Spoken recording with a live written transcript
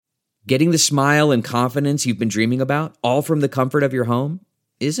Getting the smile and confidence you've been dreaming about, all from the comfort of your home,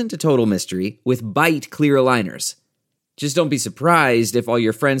 isn't a total mystery with Bite clear aligners. Just don't be surprised if all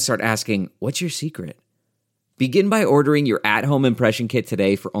your friends start asking, "What's your secret?" Begin by ordering your at-home impression kit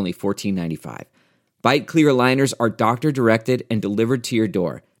today for only $14.95. Bite clear aligners are doctor-directed and delivered to your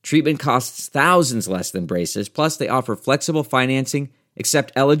door. Treatment costs thousands less than braces, plus they offer flexible financing,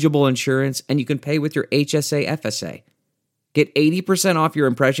 accept eligible insurance, and you can pay with your HSA FSA. Get 80% off your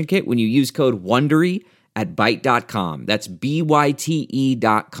impression kit when you use code WONDERY at Byte.com. That's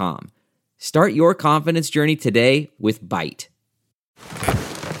BYTE.com. Start your confidence journey today with Byte.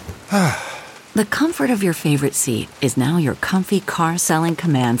 The comfort of your favorite seat is now your comfy car selling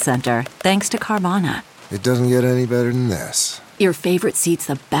command center, thanks to Carvana. It doesn't get any better than this. Your favorite seat's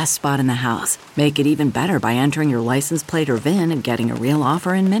the best spot in the house. Make it even better by entering your license plate or VIN and getting a real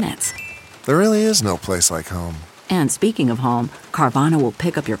offer in minutes. There really is no place like home. And speaking of home, Carvana will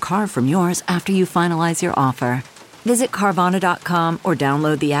pick up your car from yours after you finalize your offer. Visit Carvana.com or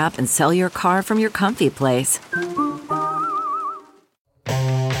download the app and sell your car from your comfy place.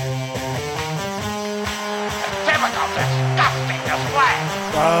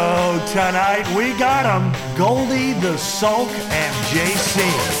 Oh, tonight we got 'em. Goldie, the Sulk, and JC.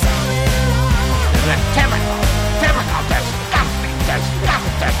 The typical, disgusting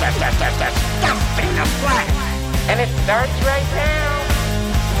display. And it starts right now.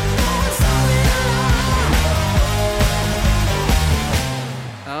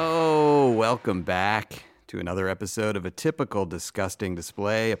 Oh, welcome back to another episode of A Typical Disgusting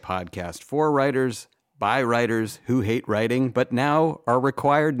Display, a podcast for writers, by writers who hate writing, but now are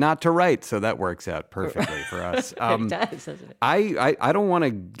required not to write. So that works out perfectly for us. It does, doesn't it? I don't want to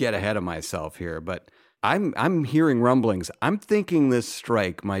get ahead of myself here, but I'm hearing rumblings. I'm thinking this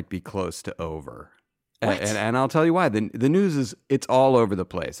strike might be close to over. And I'll tell you why. The news is it's all over the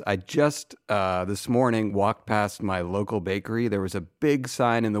place. I just this morning walked past my local bakery. There was a big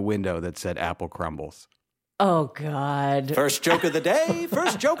sign in the window that said apple crumbles. Oh, God. First joke of the day.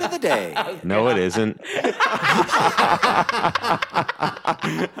 First joke of the day. No, it isn't.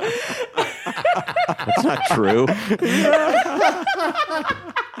 That's not true.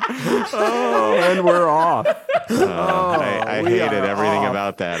 Oh, and we're off. I hated everything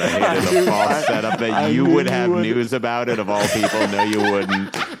about that. I hated the false setup that you would have news about it, of all people. No, you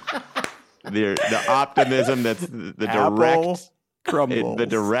wouldn't. The optimism that's the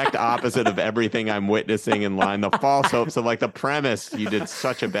direct opposite of everything I'm witnessing in line. The false hopes of, like, the premise. You did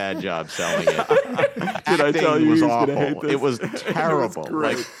such a bad job selling it. Did I tell you was he was awful. gonna hate this? It was terrible.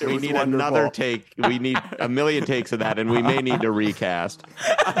 We need another take. We need a million takes of that, and we may need to recast.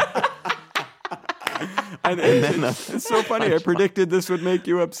 And then it's so funny. I predicted this would make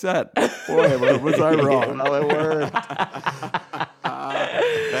you upset. Boy, was I wrong. Well, it worked.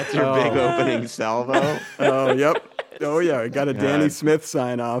 That's your big opening salvo. Oh, yep. Oh, yeah. I got a Danny Smith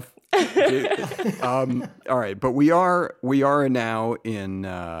sign off. All right, but we are now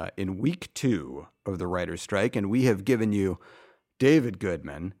in week 2 of the writer's strike, and we have given you David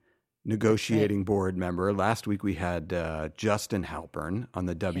Goodman, negotiating board member. Last week we had Justin Halpern on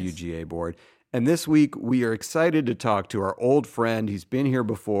the WGA board. And this week, we are excited to talk to our old friend. He's been here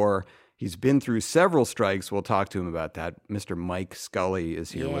before. He's been through several strikes. We'll talk to him about that. Mr. Mike Scully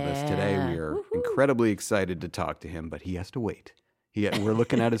is here with us today. We are incredibly excited to talk to him, but he has to wait. We're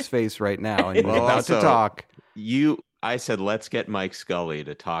looking at his face right now, and he's about to talk. I said, let's get Mike Scully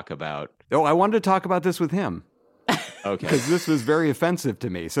to talk about... Oh, I wanted to talk about this with him. Okay. Because this was very offensive to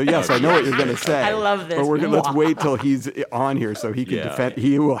me. So, yes, I know what you're going to say. I love this. But let's wait till he's on here so he can defend.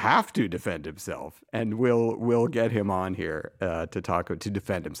 He will have to defend himself. And we'll get him on here to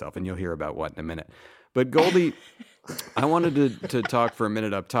defend himself. And you'll hear about what in a minute. But, Goldie, I wanted to talk for a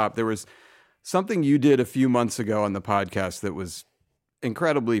minute up top. There was something you did a few months ago on the podcast that was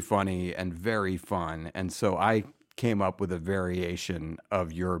incredibly funny and very fun. And so I came up with a variation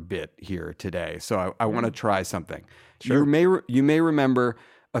of your bit here today. So I want to try something. Sure. You may remember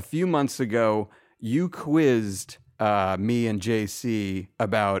a few months ago, you quizzed me and JC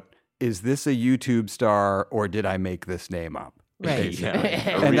about, is this a YouTube star or did I make this name up? Right.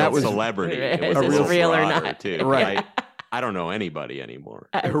 And that was celebrity. It was a real or not. Too. Right. I don't know anybody anymore.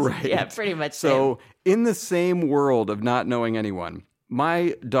 Right. Yeah, pretty much. So in the same world of not knowing anyone,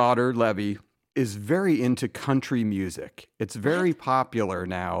 my daughter, Levy, is very into country music. It's very popular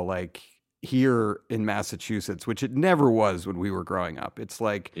now, like here in Massachusetts, which it never was when we were growing up. It's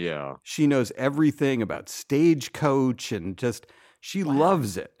like she knows everything about Stagecoach and just she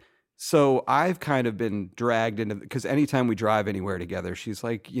loves it. So I've kind of been dragged into, because anytime we drive anywhere together, she's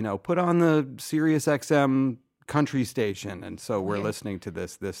like, put on the Sirius XM country station, and so we're listening to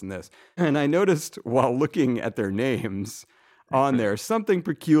this, and this. And I noticed while looking at their names on there something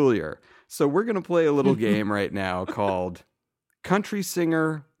peculiar. So we're going to play a little game right now called Country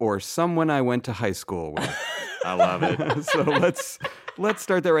Singer or Someone I Went to High School With. I love it. So let's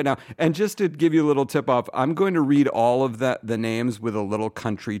start there right now. And just to give you a little tip off, I'm going to read all of the names with a little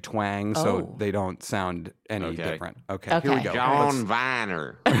country twang so they don't sound any different. Okay, here we go. John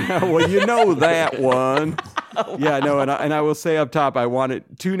Viner. Well, you know that one. Yeah, no, and I will say up top, I wanted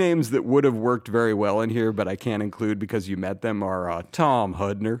two names that would have worked very well in here, but I can't include because you met them are Tom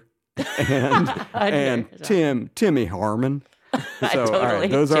Hudner and Timmy Harmon. So, all right,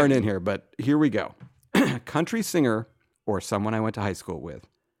 those aren't in here, but here we go. Country singer or someone I went to high school with.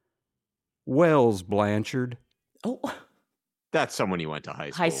 Wells Blanchard. Oh, That's someone you went to high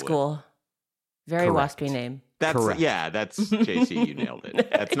school. high school. Very Correct. waspy name. That's Correct. That's JC. You nailed it.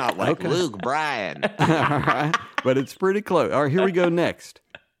 That's not like Luke Bryan. All right, but it's pretty close. All right, here we go next.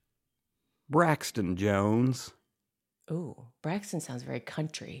 Braxton Jones. Ooh, Braxton sounds very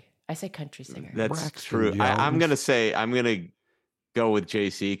country. I say country singer. That's Braxton true. Jones. I'm gonna go with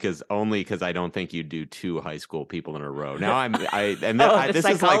JC because I don't think you do two high school people in a row. Now this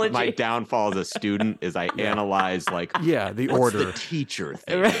is like my downfall as a student is I analyze like the what's order. the teacher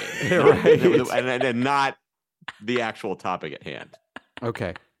thing, Right. and not the actual topic at hand.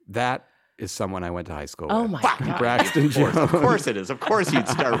 Okay, that is someone I went to high school Oh with. my God. Braxton Jones. Of course it is. Of course you'd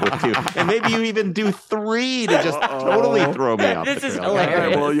start with two, and maybe you even do three to just totally throw me off. This the is trail. All right,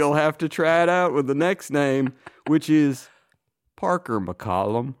 hilarious. well, you'll have to try it out with the next name, which is Parker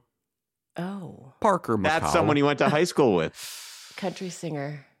McCollum. Oh, Parker McCollum. That's someone you went to high school with. country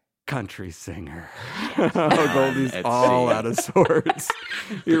singer. Country singer. Goldie's Let's all see. out of sorts.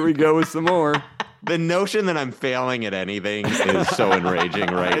 Here we go with some more. The notion that I'm failing at anything is so enraging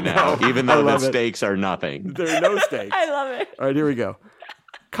right now, even I though the love it. stakes are nothing. There are no stakes. I love it. All right, here we go.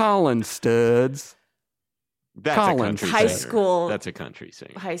 Colin Studs. That's Collins. a country High singer. school. That's a country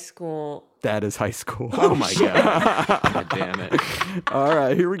singer. High school. That is high school. Oh my God. God damn it. All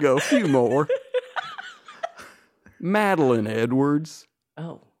right, here we go. A few more. Madeline Edwards.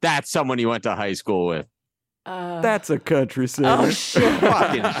 Oh. That's someone you went to high school with. That's a country singer. Oh shit!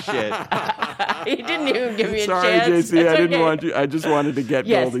 Fucking shit. He didn't even give me a Sorry, chance. JC. I It's didn't okay. want you. I just wanted to get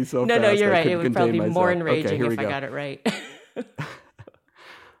Yes. Goldie so no, fast. no, you're I right. It couldn't would probably contain be more myself. enraging here we if I go. got it right.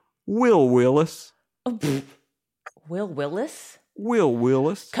 Will Willis. Will Willis, Will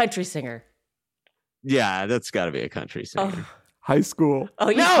Willis. country singer. Yeah, that's got to be a country singer. High school. Oh,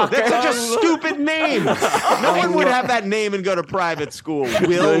 you No, fucker. that's such a stupid name. No one would have that name and go to private school.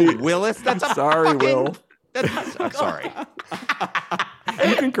 Will Willis? That's a Sorry, fucking, Will. I'm sorry.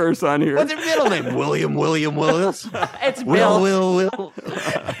 You can curse on here. What's your middle name? William Willis? It's Bill. Will.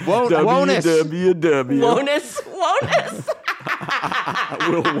 Wonus. WWW. Wonus.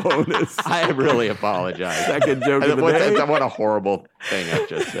 Will Wonus. I really apologize. Second joke of the day. What a horrible thing I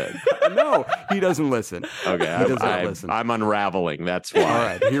just said. No, he doesn't listen. Okay, He does not listen. I'm unraveling. That's why. All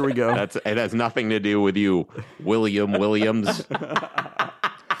right, here we go. It has nothing to do with you, William Williams.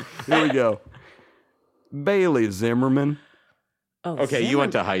 Here we go. Bailey Zimmerman, Oh, Okay, you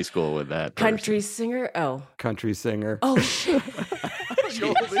went to high school with that. person. country singer. Oh, country singer. oh shit!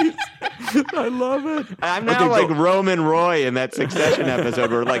 I love it. I'm now like Roman Roy in that Succession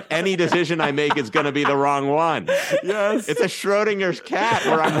episode where like any decision I make is going to be the wrong one. Yes. It's a Schrodinger's cat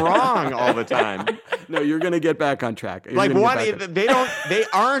where I'm wrong all the time. No, you're going to get back on track. You're Like gonna one, get back they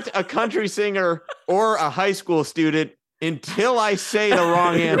aren't a country singer or a high school student until I say the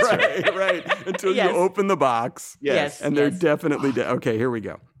wrong answer. right. Until Yes. you open the box. Yes. And they're definitely okay, here we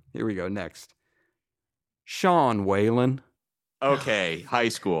go. Next. Sean Whalen. Okay, high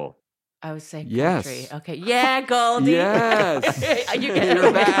school. I would say Yes. country. Okay, yeah, Goldie. Yes. You get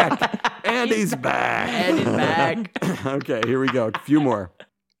You're back. And he's back. And he's back. Okay, here we go. A few more.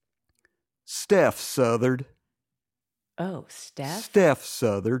 Steph Southard. Oh, Steph. Steph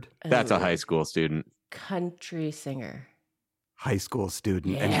Southard. That's a Ooh. high school student. Country singer. High school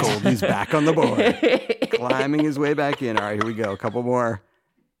student. Yeah. And Goldie's back on the board. Climbing his way back in. All right, here we go. A couple more.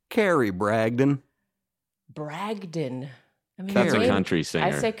 Carrie Bragdon. Bragdon. I mean, That's a maybe- country singer.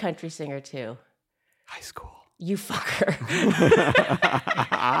 I say country singer too. High school. You fucker.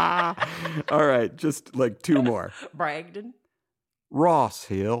 All right, just like two more. Bragdon. Ross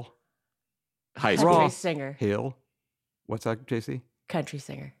Hill. High school. Country Ross singer. Hill. What's that, JC? Country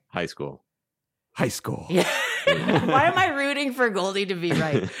singer. High school. High school. Yeah. Why am I rooting for Goldie to be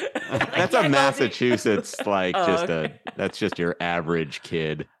right? That's Yeah, a Goldie. Massachusetts, like Oh, just okay. that's just your average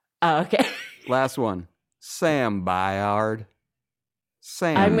kid. Oh, okay. Last one. Sam Bayard.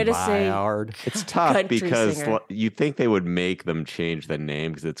 Sam I'm going to say Bayard. It's tough country because singer. you think they would make them change the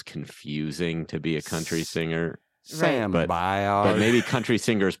name because it's confusing to be a country singer. Sam But Bayard. maybe country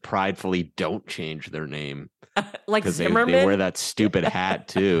singers pridefully don't change their name Like because they Zimmerman. wear that stupid hat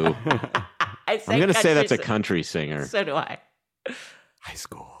too. I say I'm going to say that's a singer. country singer. So do I. High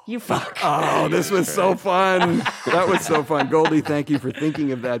school. You fuck. Oh, this was so fun. That was so fun. Goldie, thank you for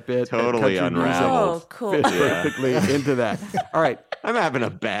thinking of that bit. Totally Country music unraveled. Oh, cool. fits perfectly into that. All right. I'm having a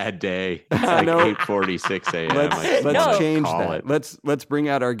bad day. It's like know. 8:46 a.m. Let's No. change Call that. it. Let's bring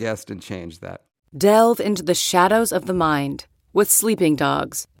out our guest and change that. Delve into the shadows of the mind with Sleeping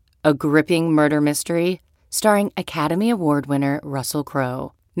Dogs, a gripping murder mystery starring Academy Award winner Russell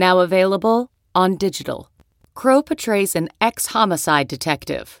Crowe. Now available on digital. Crowe portrays an ex-homicide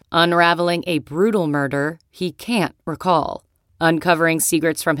detective unraveling a brutal murder he can't recall. Uncovering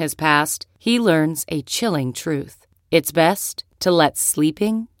secrets from his past, he learns a chilling truth. It's best to let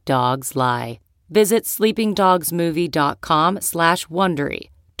sleeping dogs lie. Visit sleepingdogsmovie.com/Wondery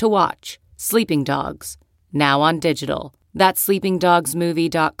to watch Sleeping Dogs, now on digital. That's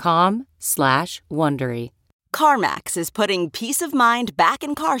sleepingdogsmovie.com/Wondery. CarMax is putting peace of mind back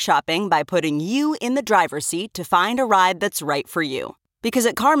in car shopping by putting you in the driver's seat to find a ride that's right for you. Because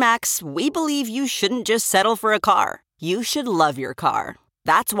at CarMax, we believe you shouldn't just settle for a car. You should love your car.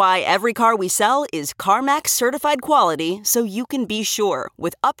 That's why every car we sell is CarMax certified quality, so you can be sure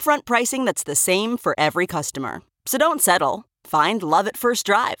with upfront pricing that's the same for every customer. So don't settle. Find love at first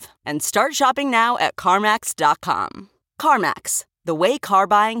drive and start shopping now at CarMax.com. CarMax, the way car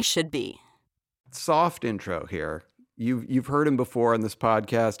buying should be. Soft intro here. You've heard him before on this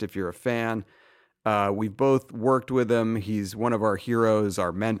podcast if you're a fan. We've both worked with him. He's one of our heroes,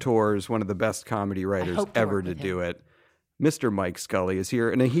 our mentors, one of the best comedy writers ever to do it. Mr. Mike Scully is here,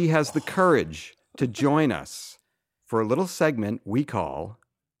 and he has the courage to join us for a little segment we call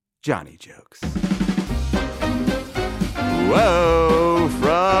Johnny Jokes. Whoa,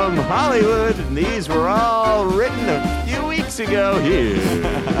 from Hollywood. And these were all written a few weeks ago here.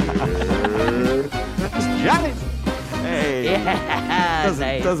 That's Johnny. Hey,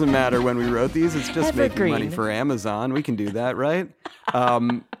 Yeah, doesn't matter when we wrote these. It's just making Evergreen. money for Amazon. We can do that, right? All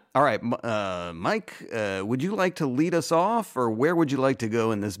right, Mike, would you like to lead us off, or where would you like to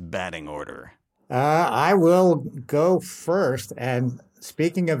go in this batting order? I will go first. And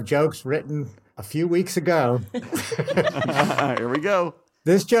speaking of jokes written a few weeks ago, Here we go.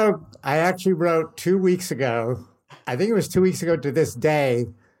 this joke I actually wrote 2 weeks ago. I think it was 2 weeks ago to this day.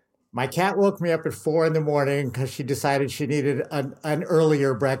 My cat woke me up at 4 a.m. because she decided she needed an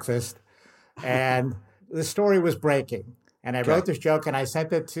earlier breakfast. And the story was breaking. And I wrote this joke and I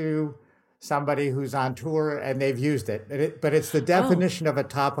sent it to somebody who's on tour and they've used it. But it's the definition of a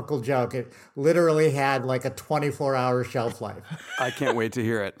topical joke. It literally had like a 24-hour shelf life. I can't wait to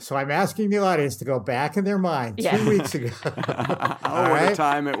hear it. So I'm asking the audience to go back in their mind 2 weeks ago. Oh, what a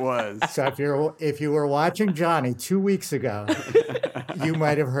time it was. So if you were watching Johnny 2 weeks ago, you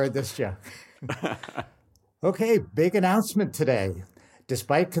might have heard this joke. Okay, big announcement today.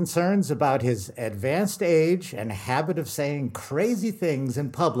 Despite concerns about his advanced age and habit of saying crazy things in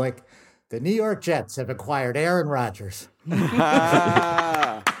public, the New York Jets have acquired Aaron Rodgers. Did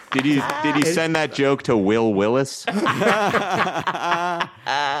you send that joke to Will Willis? That,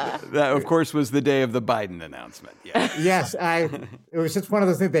 of course, was the day of the Biden announcement. Yeah. Yes, it was just one of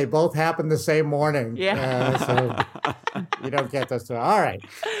those things. They both happened the same morning. Yeah. So you don't get those. All right.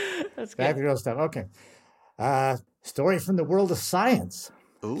 That's Back to real stuff. Okay. Story from the world of science.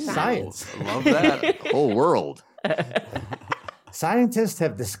 Ooh, Science. I love that. Whole world. Scientists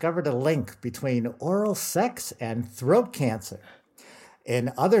have discovered a link between oral sex and throat cancer.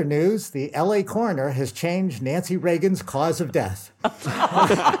 In other news, the LA coroner has changed Nancy Reagan's cause of death. Oh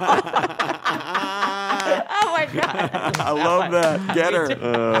my God. I love that. Get her.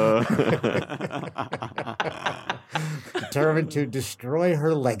 Determined to destroy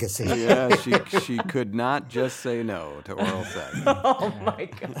her legacy. Yeah, she could not just say no to oral sex. Oh my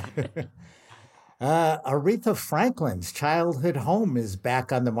God. Aretha Franklin's childhood home is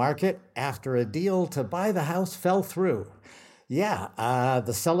back on the market after a deal to buy the house fell through. Yeah,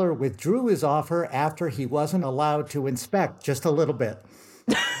 the seller withdrew his offer after he wasn't allowed to inspect just a little bit.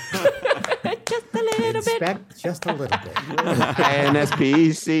 Just a little Inspect bit. just a little bit.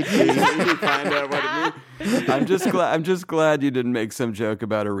 NSPCT. Find out what it means. I'm just glad you didn't make some joke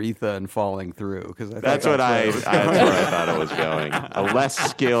about Aretha and falling through, because That's where I thought it was going. A less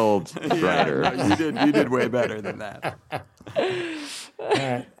skilled writer. No, you did way better than that.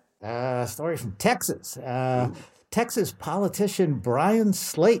 Story from Texas. Texas politician Brian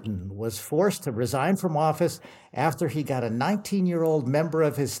Slayton was forced to resign from office after he got a 19-year-old member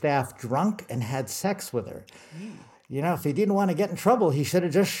of his staff drunk and had sex with her. You know, if he didn't want to get in trouble, he should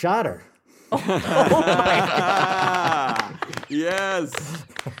have just shot her. Oh my God. Yes.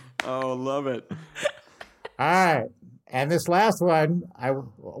 Oh, love it. All right. And this last one, I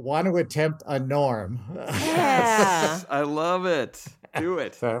want to attempt a Norm. Yeah. I love it. Do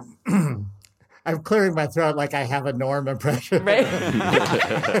it. So I'm clearing my throat like I have a Norm impression. Right.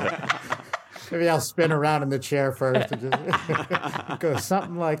 Maybe I'll spin around in the chair first and just go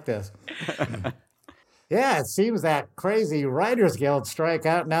something like this. Yeah, it seems that crazy Writers Guild strike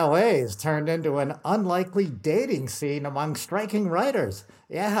out in L.A. has turned into an unlikely dating scene among striking writers.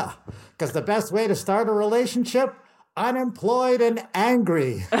 Yeah, because the best way to start a relationship, unemployed and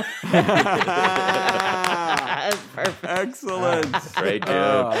angry. That's perfect. Excellent. Great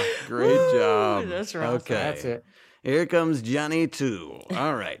job. Great job. That's right. Okay. That's it. Here comes Johnny 2.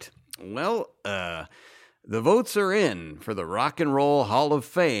 All right. Well, the votes are in for the Rock and Roll Hall of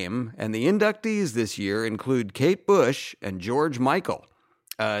Fame, and the inductees this year include Kate Bush and George Michael.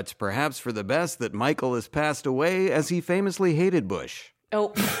 It's perhaps for the best that Michael has passed away, as he famously hated Bush.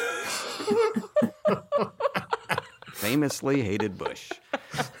 Oh. Famously hated Bush.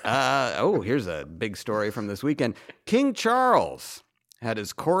 Here's a big story from this weekend. King Charles had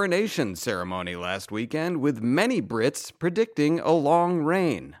his coronation ceremony last weekend, with many Brits predicting a long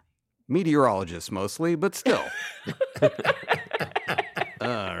reign. Meteorologists mostly, but still.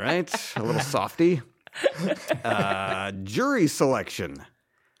 All right, a little softy. Jury selection.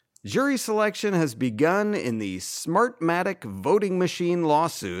 Jury selection has begun in the Smartmatic voting machine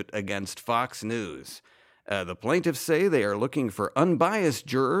lawsuit against Fox News. The plaintiffs say they are looking for unbiased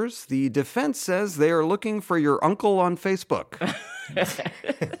jurors. The defense says they are looking for your uncle on Facebook.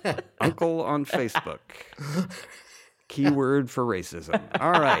 Uncle on Facebook. Keyword for racism.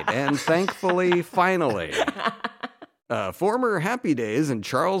 All right, and thankfully, finally, former Happy Days and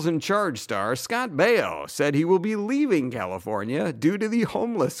Charles in Charge star Scott Baio said he will be leaving California due to the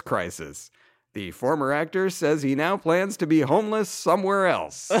homeless crisis. The former actor says he now plans to be homeless somewhere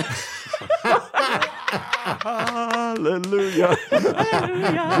else. Hallelujah.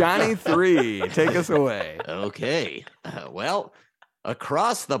 Johnny 3, take us away. Okay.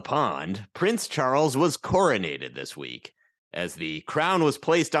 Across the pond, Prince Charles was coronated this week. As the crown was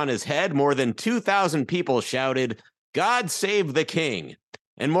placed on his head, more than 2,000 people shouted, "God save the king."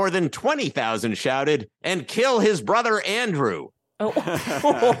 And more than 20,000 shouted, "And kill his brother Andrew."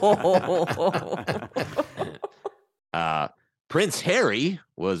 Prince Harry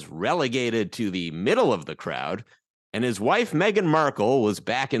was relegated to the middle of the crowd, and his wife Meghan Markle was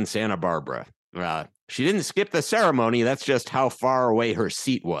back in Santa Barbara. She didn't skip the ceremony. That's just how far away her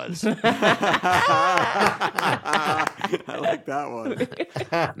seat was. I like that one.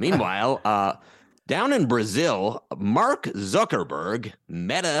 Meanwhile, down in Brazil, Mark Zuckerberg,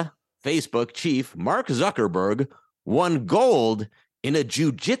 Meta Facebook chief Mark Zuckerberg, won gold in a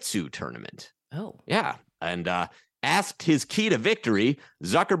jiu-jitsu tournament. Oh. Yeah. And asked his key to victory,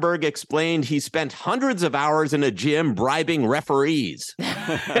 Zuckerberg explained he spent hundreds of hours in a gym bribing referees.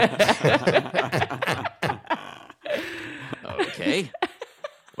 Okay.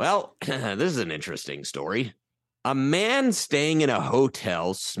 Well, this is an interesting story. A man staying in a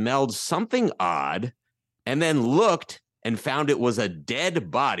hotel smelled something odd and then looked and found it was a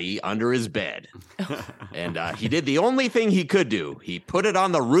dead body under his bed. And he did the only thing he could do. He put it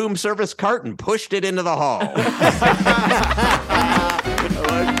on the room service cart and pushed it into the hall. I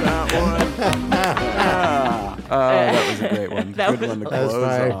like that one. That was a great one. Good one to close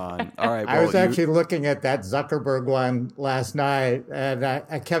on. All right. I was actually looking at that Zuckerberg one last night, and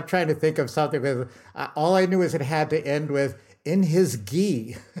I kept trying to think of something with. All I knew is it had to end with "in his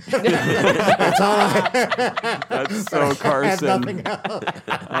gi." That's all. That's so Carson. I had nothing else.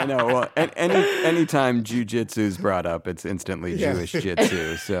 I know. Well, anytime jujitsu's brought up, it's instantly Jewish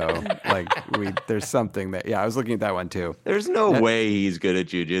jitsu. So, there's something that. Yeah, I was looking at that one too. There's no way he's good at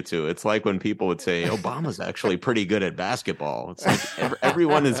jujitsu. It's like when people would say Obama's actually pretty good at basketball. It's like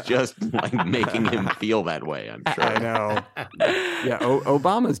everyone is just like making him feel that way. I'm sure. I know. Yeah,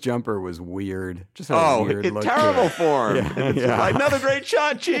 Obama's jumper was weird. Just had a weird look. Terrible form. Yeah. Like, another great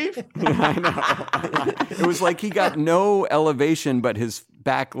shot, Chief. I know. It was like he got no elevation, but his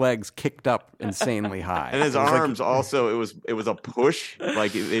back legs kicked up insanely high. And his arms also, it was a push.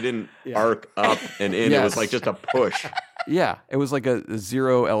 Like they didn't arc up and in. Yes. It was like just a push. Yeah, it was like a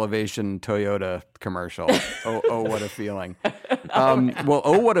zero elevation Toyota commercial. Oh, what a feeling.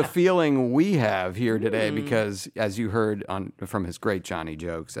 Well, what a feeling we have here today, because as you heard from his great Johnny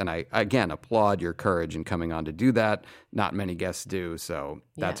jokes, and I, again, applaud your courage in coming on to do that. Not many guests do, so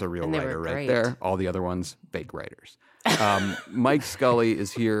that's a real writer right there. All the other ones, fake writers. Mike Scully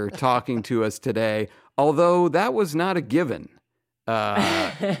is here talking to us today, although that was not a given.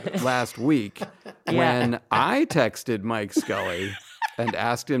 Last week when I texted Mike Scully and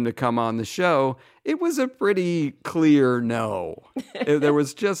asked him to come on the show, it was a pretty clear no. There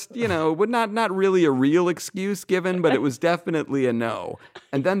was just, not really a real excuse given, but it was definitely a no.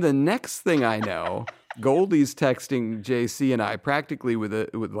 And then the next thing I know, Goldie's texting JC and I practically with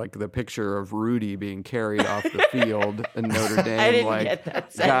like the picture of Rudy being carried off the field in Notre Dame. I didn't get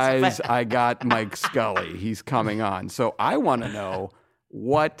that sense, guys, I got Mike Scully. He's coming on. So I want to know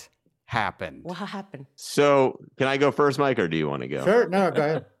what happened. What happened? So can I go first, Mike, or do you want to go? Sure. No, go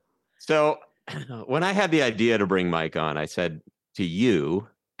ahead. So when I had the idea to bring Mike on, I said to you,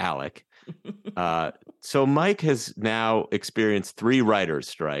 Alec, so Mike has now experienced 3 writers'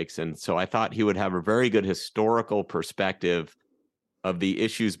 strikes, and so I thought he would have a very good historical perspective of the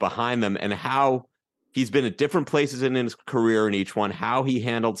issues behind them and how he's been at different places in his career in each one, how he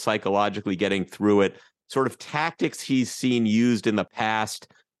handled psychologically getting through it, sort of tactics he's seen used in the past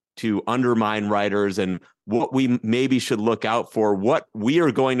to undermine writers, and what we maybe should look out for, what we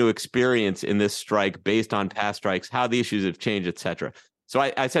are going to experience in this strike based on past strikes, how the issues have changed, etc. So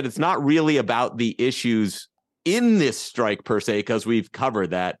I said it's not really about the issues in this strike per se, because we've covered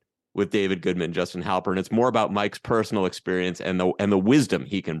that with David Goodman, Justin Halpern. It's more about Mike's personal experience and the wisdom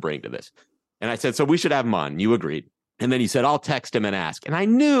he can bring to this. And I said, so we should have him on. You agreed. And then he said, I'll text him and ask. And I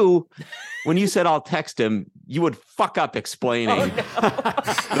knew when you said I'll text him, you would fuck up explaining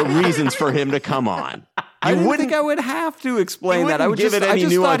the reasons for him to come on. I didn't think I would have to explain that. I would give just it any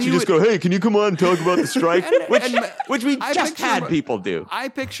nuance. You just go, hey, can you come on and talk about the strike? which we just had people do. I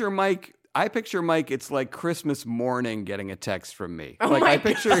picture Mike. It's like Christmas morning getting a text from me. I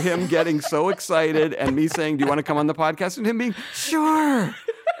picture him getting so excited and me saying, do you want to come on the podcast? And him being, sure.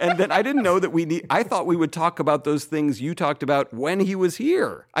 And then I didn't know that I thought we would talk about those things you talked about when he was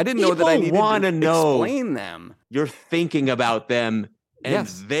here. I didn't know that I needed to explain them. You're thinking about them and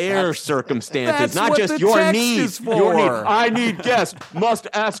their circumstances, not what just the your text needs. is for. I need guest. Must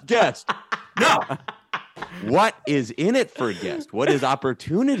ask guest. No. What is in it for guest? What is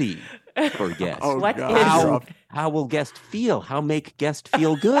opportunity for guest? How will guest feel? How make guest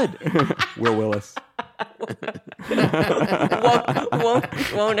feel good? Will Willis.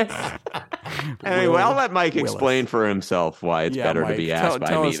 Won't us? Anyway, I'll let Mike explain for himself why it's better to be asked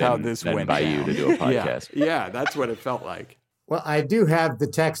by me than by you to do a podcast. Yeah, that's what it felt like. Well, I do have the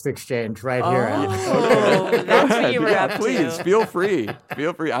text exchange right here. Okay. That's what you were up please, to. feel free.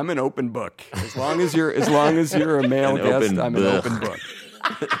 Feel free. I'm an open book. As long as you're a male guest, I'm an open book.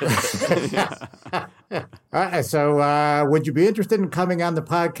 All right, so would you be interested in coming on the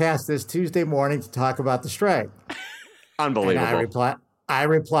podcast this Tuesday morning to talk about the strike? Unbelievable. And I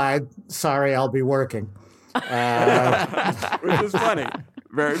replied, sorry, I'll be working. Which is funny.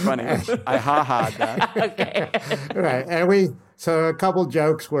 Very funny. I ha-ha'd that. Okay. Right. And so a couple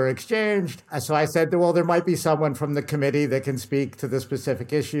jokes were exchanged. So I said, well, there might be someone from the committee that can speak to the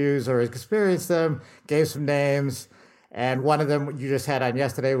specific issues or experience them, gave some names. And one of them you just had on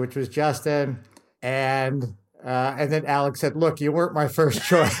yesterday, which was Justin. And then Alex said, look, you weren't my first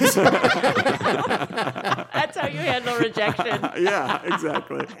choice. That's how you handle rejection. Yeah,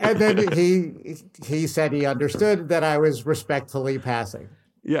 exactly. And then he said he understood that I was respectfully passing.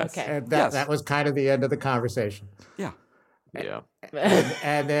 Yes. Okay. And that was kind of the end of the conversation. Yeah. Yeah.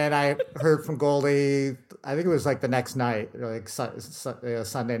 And then I heard from Goldie, I think it was like the next night, like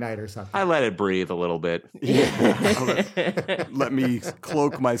Sunday night or something. I let it breathe a little bit. Let me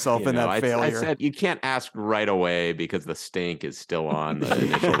cloak myself in that failure. I said, you can't ask right away because the stink is still on the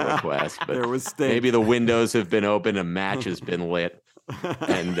initial request. But there was stink. Maybe the windows have been open, a match has been lit,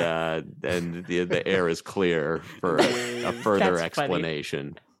 and the air is clear for a further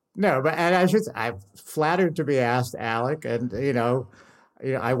explanation. Funny. No, but I'm flattered to be asked, Alec, and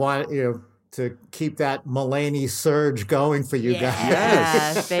I want to keep that Mulaney surge going for you guys.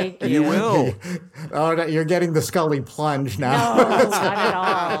 Yes, thank you. You will. Oh, no, you're getting the Scully plunge now. No, not at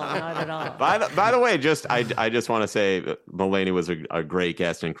all. Not at all. By the way, I just want to say Mulaney was a great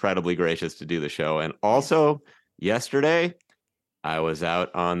guest, incredibly gracious to do the show, and also yesterday I was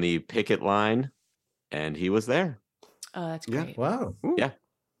out on the picket line, and he was there. Oh, that's great. Yeah. Wow. Ooh. Yeah.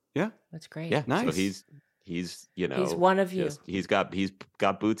 Yeah. That's great. Yeah. Nice. So he's he's one of you. He's got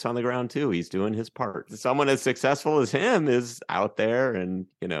boots on the ground too. He's doing his part. Someone as successful as him is out there and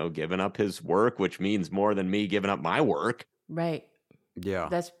giving up his work, which means more than me giving up my work. Right. Yeah.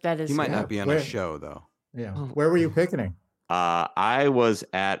 That is. He might not be on a show though. Yeah. Where were you picketing? I was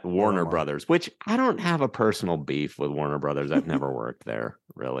at Warner Brothers, which I don't have a personal beef with Warner Brothers. I've never worked there,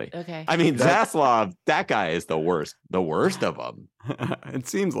 really. Okay. I mean, Zaslav, that guy is the worst of them. It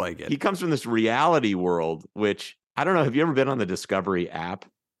seems like it. He comes from this reality world, which I don't know. Have you ever been on the Discovery app?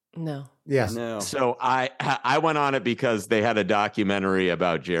 No. Yes. No. So I went on it because they had a documentary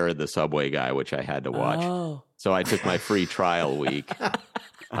about Jared, the Subway guy, which I had to watch. Oh. So I took my free trial week.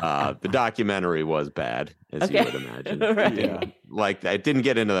 The documentary was bad, as you would imagine. Right. Yeah. Like, I didn't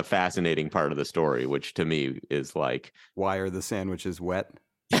get into the fascinating part of the story, which to me is like, why are the sandwiches wet?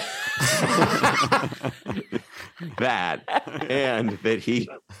 that, and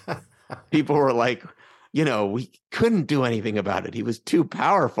that people were like, we couldn't do anything about it. He was too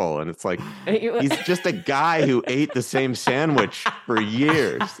powerful. And it's like, he's just a guy who ate the same sandwich for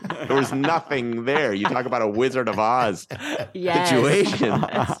years. There was nothing there. You talk about a Wizard of Oz situation.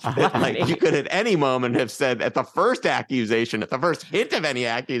 Like, you could at any moment have said at the first accusation, at the first hint of any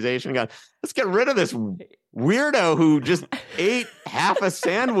accusation, gone, let's get rid of this weirdo who just ate half a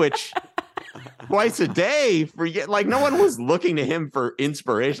sandwich twice a day for like no one was looking to him for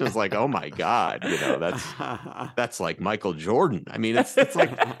inspiration. It's like, oh my God, that's like Michael Jordan. I mean, it's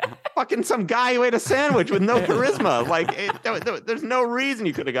like fucking some guy who ate a sandwich with no charisma. Like there's no reason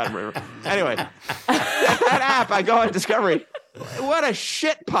you could have gotten rid of him. Anyway, that app, I go on Discovery. What a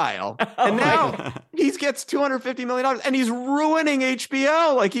shit pile. And now he gets $250 million and he's ruining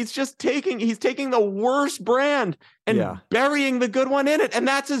HBO. Like he's taking the worst brand and burying the good one in it. And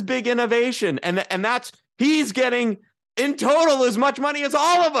that's his big innovation. And he's getting in total as much money as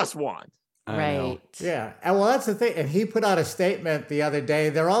all of us want. Right. Yeah. And well, that's the thing. And he put out a statement the other day.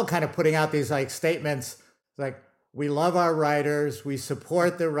 They're all kind of putting out these like statements like, we love our writers. We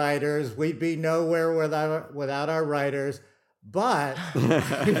support the writers. We'd be nowhere without our writers. But and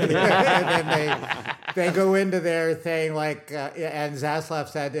then they go into their thing like, and Zaslav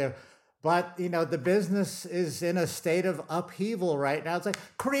said, but the business is in a state of upheaval right now. It's like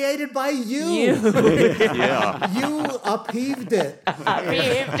created by you. Yeah, you upheaved it.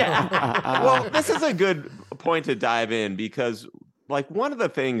 Well, this is a good point to dive in because, like, one of the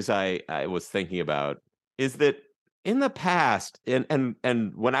things I was thinking about is that in the past, and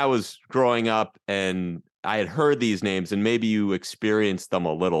when I was growing up and I had heard these names, and maybe you experienced them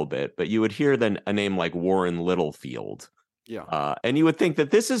a little bit, but you would hear a name like Warren Littlefield. Yeah. And you would think that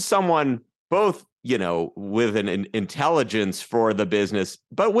this is someone both, with an intelligence for the business,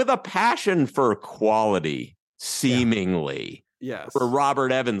 but with a passion for quality, seemingly. Yes. For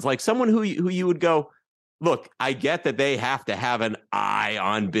Robert Evans, like someone who you would go, look, I get that they have to have an eye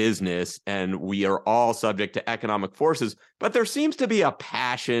on business and we are all subject to economic forces, but there seems to be a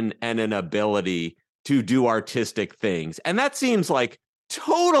passion and an ability to do artistic things. And that seems like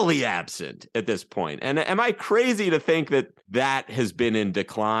totally absent at this point. And am I crazy to think that has been in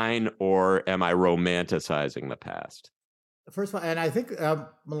decline, or am I romanticizing the past? First of all, and I think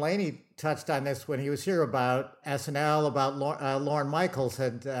Mulaney touched on this when he was here about SNL, about Lorne Michaels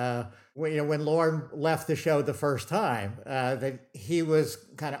had, when Lorne left the show the first time, that he was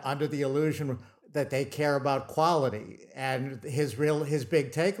kind of under the illusion that they care about quality. And his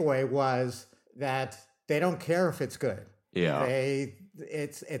big takeaway was that they don't care if it's good. Yeah.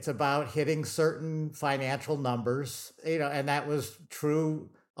 It's about hitting certain financial numbers, and that was true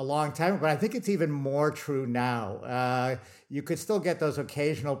a long time ago, but I think it's even more true now. You could still get those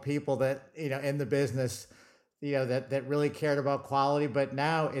occasional people that, in the business, that really cared about quality, but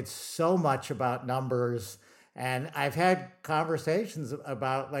now it's so much about numbers. And I've had conversations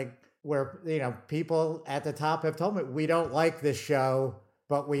about like where, people at the top have told me, we don't like this show,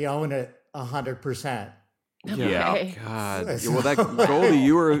 but we own it 100%. Yeah. Okay. God. Yeah, well,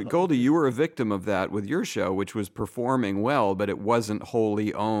 Goldie, you were a victim of that with your show, which was performing well, but it wasn't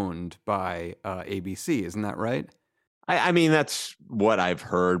wholly owned by ABC. Isn't that right? I mean, that's what I've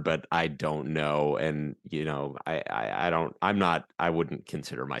heard, but I don't know. And, I wouldn't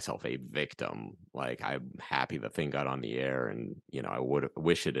consider myself a victim. Like, I'm happy the thing got on the air and, I would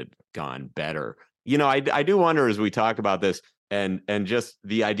wish it had gone better. I do wonder as we talk about this, and just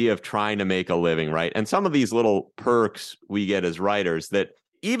the idea of trying to make a living, right? And some of these little perks we get as writers that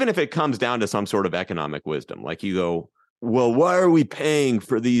even if it comes down to some sort of economic wisdom, like you go, well, why are we paying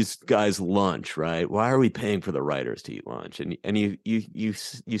for these guys lunch, right? Why are we paying for the writers to eat lunch? And you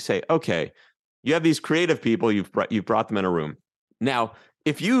say, okay, you have these creative people, you've brought them in a room. Now,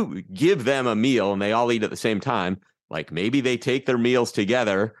 if you give them a meal and they all eat at the same time, like maybe they take their meals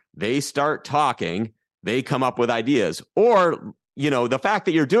together, they start talking, they come up with ideas. Or, the fact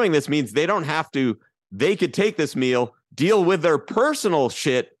that you're doing this means they don't have to, they could take this meal, deal with their personal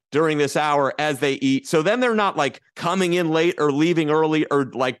shit during this hour as they eat. So then they're not like coming in late or leaving early or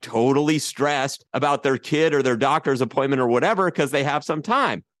like totally stressed about their kid or their doctor's appointment or whatever, because they have some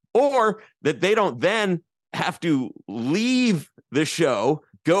time. Or that they don't then have to leave the show,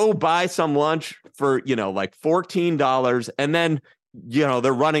 go buy some lunch for, like $14, and then,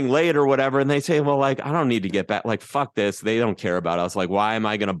 they're running late or whatever. And they say, well, like, I don't need to get back. Like, fuck this. They don't care about us. Like, why am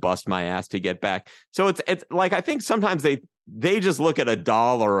I going to bust my ass to get back? So it's like, I think sometimes they just look at a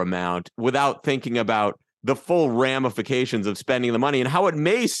dollar amount without thinking about the full ramifications of spending the money and how it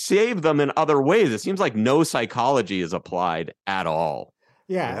may save them in other ways. It seems like no psychology is applied at all.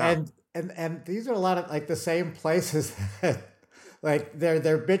 Yeah. And these are a lot of like the same places that like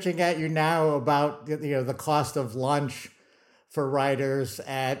they're bitching at you now about, the cost of lunch for writers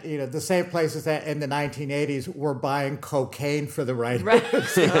at, the same places that in the 1980s were buying cocaine for the writers. Right.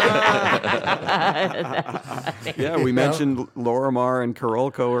 Yeah, we mentioned Lorimar and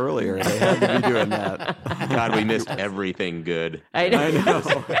Karolko earlier. They had to be doing that. God, we missed everything good. I know.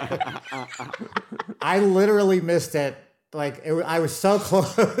 I literally missed it. Like I was so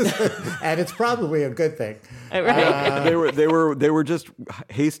close, and it's probably a good thing. Right. They were just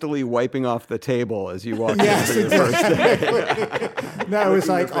hastily wiping off the table as you walked in for your first day. No, it was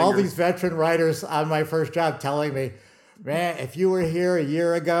like all these veteran writers on my first job telling me, man, if you were here a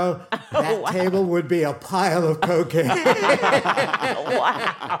year ago, that table would be a pile of cocaine.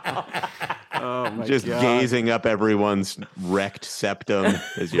 Wow. Oh my just God. Gazing up everyone's wrecked septum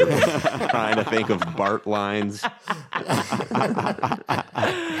as you're trying to think of BART lines.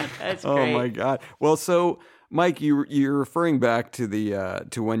 That's great. Oh my God. Well, so Mike, you're referring back to the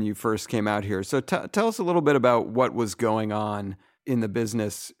to when you first came out here. So tell us a little bit about what was going on in the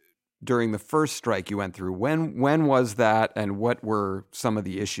business during the first strike you went through. When was that, and what were some of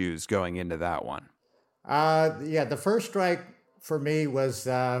the issues going into that one? The first strike for me was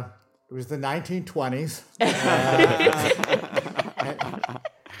it was the 1920s.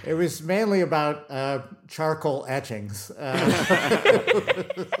 It was mainly about charcoal etchings.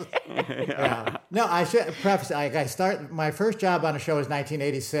 Yeah. No, I should preface. My first job on a show was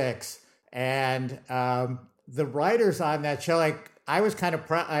 1986, and the writers on that show, like I was kind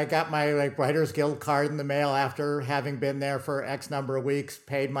of I got my Writers Guild card in the mail after having been there for X number of weeks,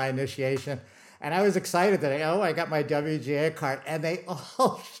 paid my initiation, and I was excited that I got my WGA card, and they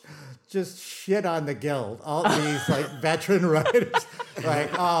all just shit on the Guild. All these veteran writers,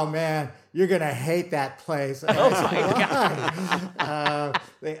 oh man, you're gonna hate that place. Oh my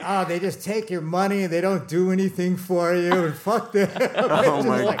God! They just take your money and they don't do anything for you, and fuck them. Oh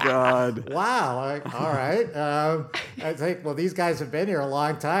my God! Wow! All right. I think, well, these guys have been here a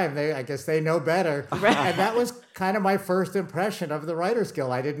long time. I guess they know better. Right. And that was kind of my first impression of the Writers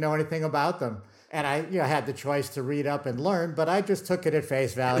Guild. I didn't know anything about them. And I had the choice to read up and learn, but I just took it at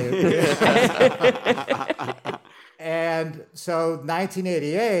face value. And so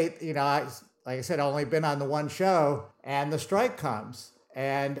 1988, like I said, I've only been on the one show, and the strike comes.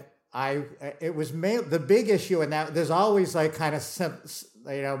 And it was the big issue in that there's always minimums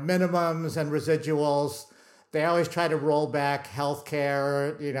and residuals. They always try to roll back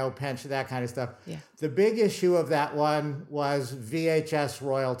healthcare, pension, that kind of stuff. Yeah. The big issue of that one was VHS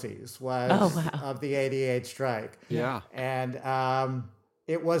royalties of the 88 strike. Yeah. And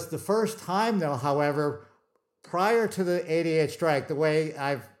it was the first time, though, however, prior to the 88 strike, the way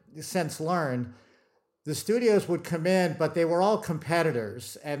I've since learned, the studios would come in, but they were all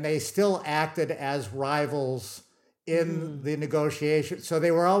competitors, and they still acted as rivals in the negotiation. So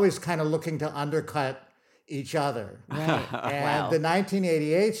they were always kind of looking to undercut each other. Right. And the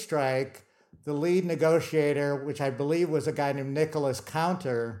 1988 strike, the lead negotiator, which I believe was a guy named Nicholas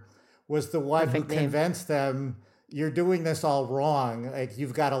Counter, was the one who convinced them, you're doing this all wrong.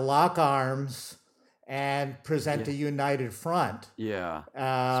 You've got to lock arms and present a united front. Yeah.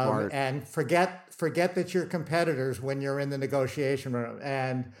 Smart. And forget that you're competitors when you're in the negotiation room.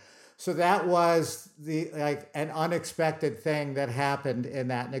 And so that was an unexpected thing that happened in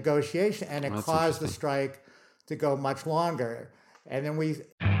that negotiation, and it caused the strike to go much longer. And then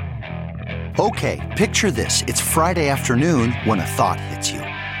Okay, picture this. It's Friday afternoon when a thought hits you.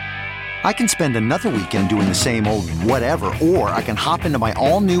 I can spend another weekend doing the same old whatever, or I can hop into my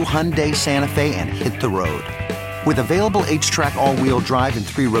all-new Hyundai Santa Fe and hit the road. With available H-Track all-wheel drive and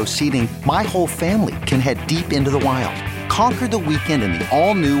 3-row seating, my whole family can head deep into the wild. Conquer the weekend in the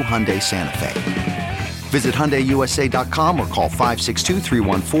all-new Hyundai Santa Fe. Visit HyundaiUSA.com or call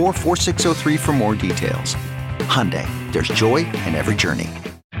 562-314-4603 for more details. Hyundai, there's joy in every journey.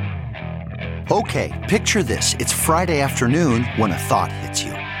 Okay, picture this. It's Friday afternoon when a thought hits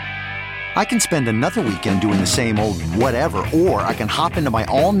you. I can spend another weekend doing the same old whatever, or I can hop into my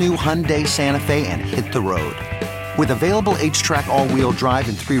all-new Hyundai Santa Fe and hit the road. With available H-Track all-wheel drive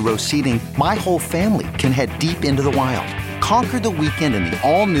and 3-row seating, my whole family can head deep into the wild. Conquer the weekend in the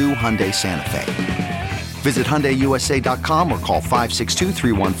all-new Hyundai Santa Fe. Visit HyundaiUSA.com or call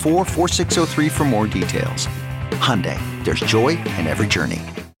 562-314-4603 for more details. Hyundai, there's joy in every journey.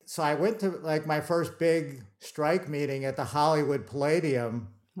 So I went to my first big strike meeting at the Hollywood Palladium.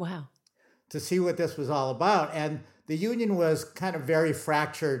 Wow. To see what this was all about. And the union was kind of very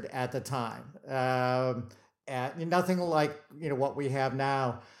fractured at the time. And nothing like, what we have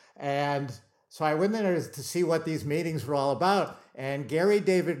now. And so I went there to see what these meetings were all about. And Gary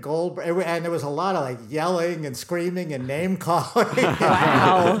David Goldberg, and there was a lot of yelling and screaming and name calling.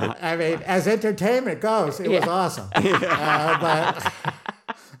 Wow. I mean, as entertainment goes, it was awesome. But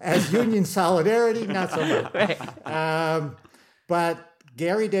as union solidarity, not so much. Right. But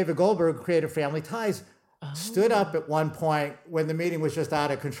Gary David Goldberg, who created Family Ties, stood up at one point when the meeting was just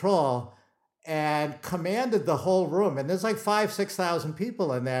out of control and commanded the whole room. And there's 5,000-6,000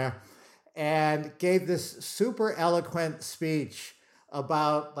 people in there. And gave this super eloquent speech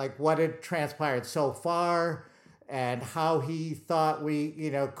about what had transpired so far and how he thought we,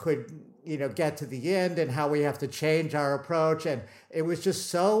 could, get to the end and how we have to change our approach. And it was just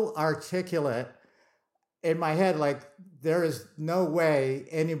so articulate in my head, there is no way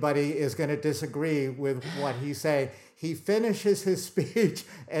anybody is going to disagree with what he's saying. He finishes his speech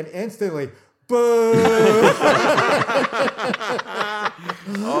and instantly, boo!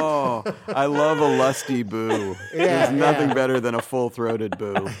 Oh, I love a lusty boo. Yeah, There's nothing better than a full-throated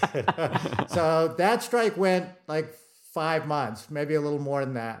boo. So that strike went 5 months, maybe a little more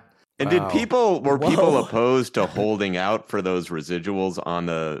than that. And were people opposed to holding out for those residuals on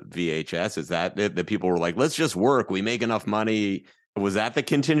the VHS? Is that the people were like, let's just work, we make enough money? Was that the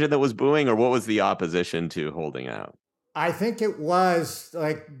contingent that was booing, or what was the opposition to holding out? I think it was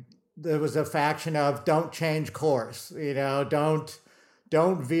there was a faction of don't change course,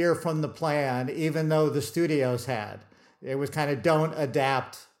 don't veer from the plan, even though the studios had. It was kind of don't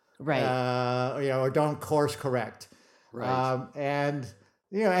adapt, right? Or don't course correct, right? And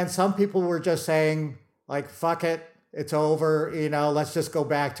some people were just saying fuck it, it's over, let's just go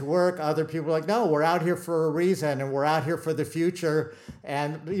back to work. Other people were like, no, we're out here for a reason, and we're out here for the future.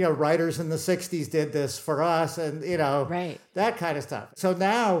 And writers in the '60s did this for us, and right, that kind of stuff. So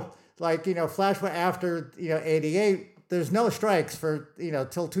now, flash after '88, there's no strikes for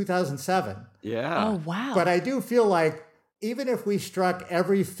till 2007. Yeah. Oh wow. But I do feel like even if we struck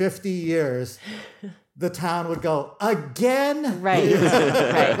every 50 years, the town would go again. Right.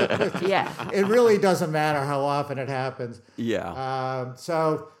 Right. Yeah. It really doesn't matter how often it happens. Yeah.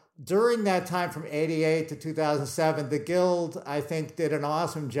 So during that time from '88 to 2007, the Guild, I think, did an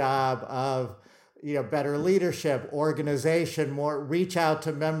awesome job of better leadership, organization, more reach out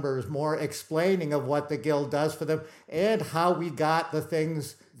to members, more explaining of what the Guild does for them and how we got the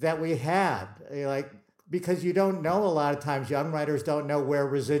things that we had. Because you don't know a lot of times, young writers don't know where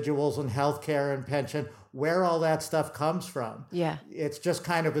residuals and healthcare and pension, where all that stuff comes from. Yeah. It's just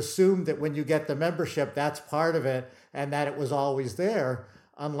kind of assumed that when you get the membership, that's part of it and that it was always there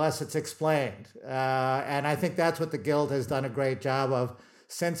unless it's explained. And I think that's what the Guild has done a great job of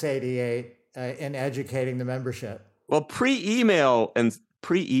since '88. In educating the membership. Well, pre-email and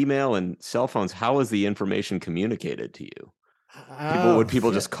cell phones, how was the information communicated to you? Would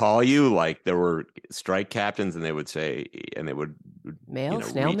people just call you? There were strike captains, and they would say, and they would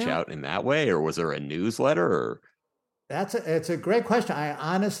reach out in that way, or was there a newsletter? Or it's a great question. I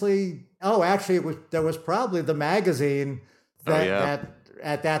honestly, there was probably the magazine that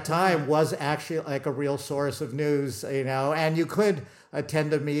at that time was actually a real source of news, and you could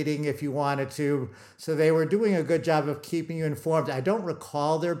attend a meeting if you wanted to. So they were doing a good job of keeping you informed. I don't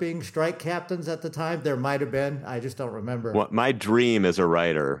recall there being strike captains at the time. There might have been. I just don't remember. Well, my dream as a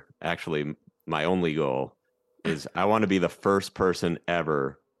writer, actually, my only goal is I want to be the first person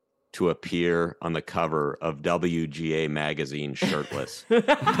ever to appear on the cover of WGA magazine shirtless. And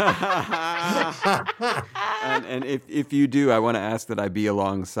if you do, I want to ask that I be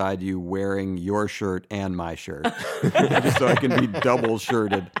alongside you wearing your shirt and my shirt, just so I can be double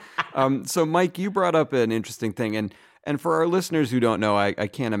shirted. So, Mike, you brought up an interesting thing, and for our listeners who don't know, I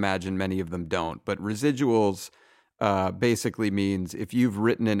can't imagine many of them don't, but residuals basically means if you've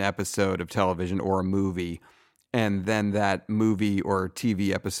written an episode of television or a movie, and then that movie or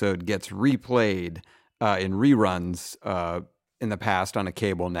TV episode gets replayed in reruns in the past on a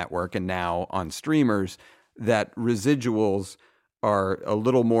cable network and now on streamers, that residuals are a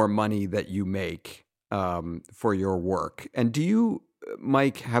little more money that you make for your work. And do you,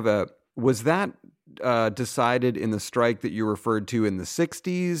 Mike, was that decided in the strike that you referred to in the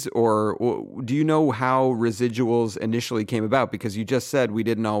 60s, or do you know how residuals initially came about? Because you just said we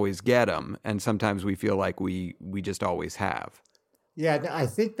didn't always get them, and sometimes we feel like we just always have. Yeah, I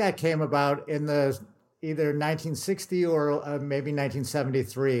think that came about in the either 1960 or maybe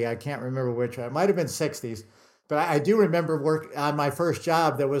 1973. I can't remember which. It might have been 60s. But I do remember work on my first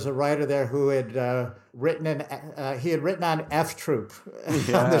job. There was a writer there who had written on F Troop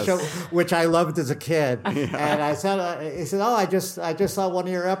on the show, which I loved as a kid. Yeah. And I said, he said, "Oh, I just saw one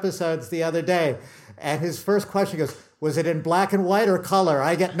of your episodes the other day." And his first question goes, "Was it in black and white or color?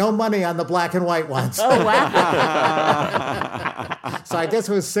 I get no money on the black and white ones." Oh, wow. So I guess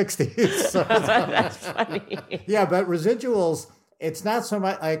it was 60s. So, that's funny. Yeah, but residuals. It's not so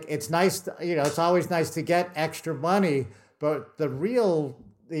much like it's nice, it's always nice to get extra money, but the real,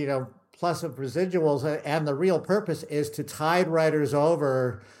 plus of residuals and the real purpose is to tide writers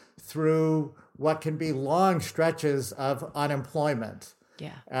over through what can be long stretches of unemployment.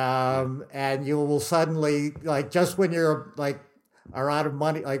 Yeah. And you will suddenly, just when you're are out of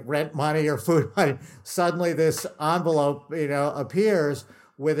money, like rent money or food money, suddenly this envelope, appears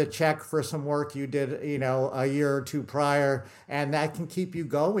with a check for some work you did, a year or two prior, and that can keep you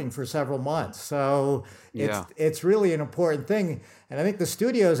going for several months. So it's really an important thing. And I think the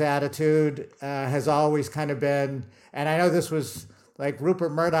studio's attitude has always kind of been, and I know this was like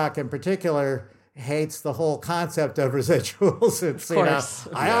Rupert Murdoch in particular hates the whole concept of residuals. It's,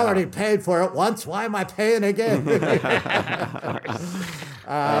 I already paid for it once. Why am I paying again?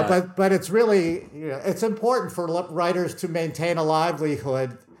 But it's really, it's important for writers to maintain a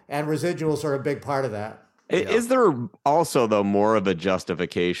livelihood, and residuals are a big part of that. Is there also, though, more of a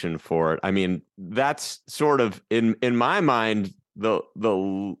justification for it? I mean, that's sort of, in my mind, the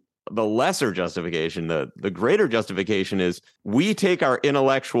lesser justification. The greater justification is we take our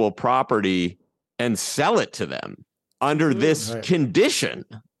intellectual property and sell it to them under this condition.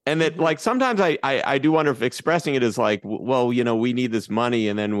 And that, sometimes I do wonder if expressing it is like, well, we need this money,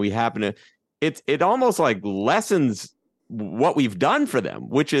 and then we happen to, it almost lessens what we've done for them,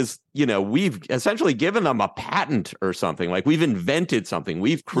 which is, we've essentially given them a patent or something. Like, we've invented something,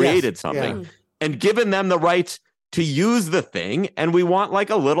 we've created something, and given them the rights to use the thing, and we want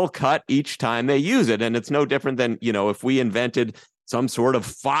a little cut each time they use it. And it's no different than, if we invented some sort of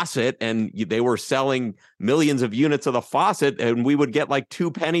faucet and they were selling millions of units of the faucet, and we would get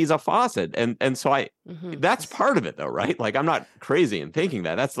 2 pennies a faucet. And so that's part of it, though, right? I'm not crazy in thinking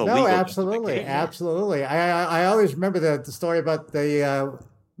that. That's the legal. Absolutely. Absolutely. I always remember the story about the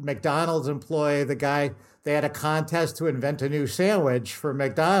McDonald's employee, the guy, they had a contest to invent a new sandwich for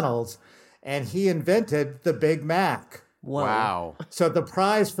McDonald's, and he invented the Big Mac. Whoa. Wow. So the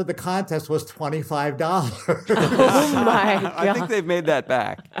prize for the contest was $25. Oh my God. I think they've made that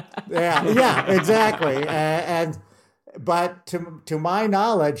back. Yeah, exactly. But to my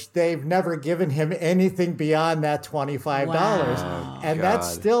knowledge, they've never given him anything beyond that $25. Wow. And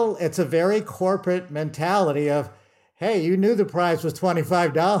that's still, it's a very corporate mentality of, hey, you knew the prize was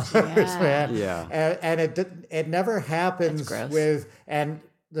 $25, man. Yeah. And it never happens with, and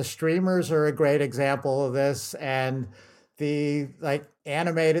the streamers are a great example of this, and the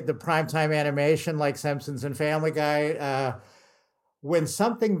animated, the primetime animation like Simpsons and Family Guy, when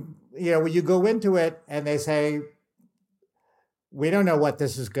something, when you go into it and they say, we don't know what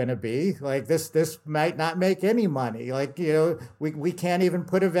this is going to be, this might not make any money, we can't even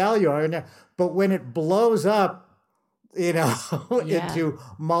put a value on it. But when it blows up, into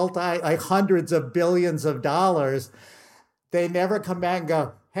hundreds of billions of dollars, they never come back and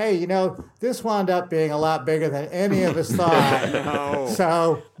go, hey, this wound up being a lot bigger than any of us thought. No.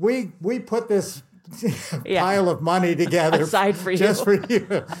 So we put this pile of money together aside for just for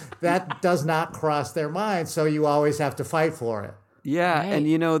you. That does not cross their mind, so you always have to fight for it. Yeah, Right.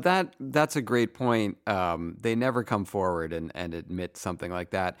 and that's a great point. They never come forward and admit something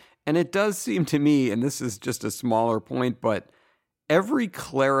like that. And it does seem to me, and this is just a smaller point, but every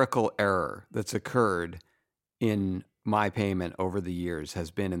clerical error that's occurred in my payment over the years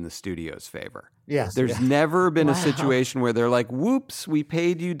has been in the studio's favor. Yes. There's never been a situation where they're like, whoops, we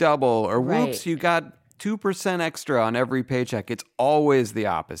paid you double, or whoops, you got 2% extra on every paycheck. It's always the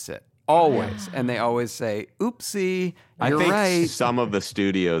opposite. Always. And they always say, oopsie, you're I think right. some of the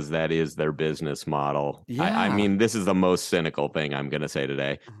studios, that is their business model. Yeah. I mean, this is the most cynical thing I'm going to say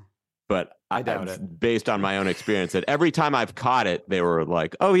today. but I doubt it. Based on my own experience, that every time I've caught it, they were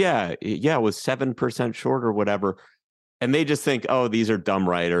like, "Oh yeah, it was 7% short or whatever," and they just think, "Oh, these are dumb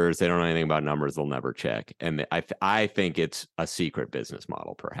writers. They don't know anything about numbers. They'll never check." And I think it's a secret business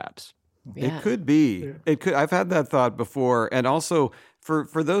model, perhaps. Yeah. It could be. It could. I've had that thought before, and also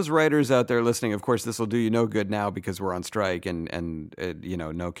for those writers out there listening, of course, this will do you no good now because we're on strike and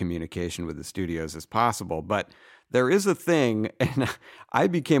no communication with the studios is possible. But there is a thing, and I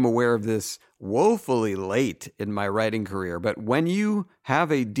became aware of this woefully late in my writing career. But when you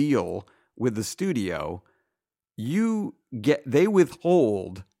have a deal with the studio, they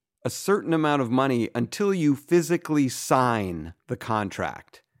withhold a certain amount of money until you physically sign the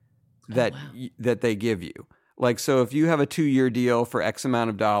contract that they give you. Like, so if you have a 2-year deal for X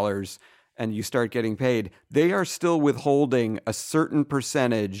amount of dollars and you start getting paid, they are still withholding a certain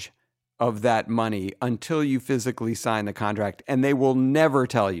percentage of that money until you physically sign the contract, and they will never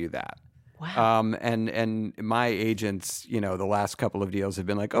tell you that. Wow. And my agents, the last couple of deals have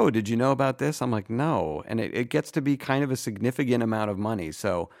been like, "Oh, did you know about this?" I'm like, "No." And it gets to be kind of a significant amount of money.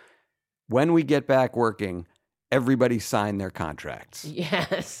 So when we get back working, everybody sign their contracts.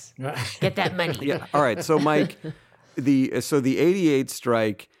 Yes. Get that money. Yeah. All right. So Mike, the 88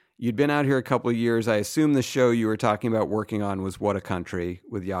 strike, you'd been out here a couple of years. I assume the show you were talking about working on was What a Country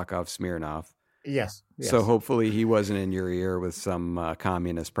with Yakov Smirnoff. Yes. So hopefully he wasn't in your ear with some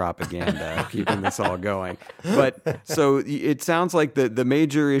communist propaganda keeping this all going. But so it sounds like the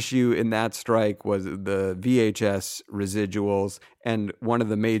major issue in that strike was the VHS residuals. And one of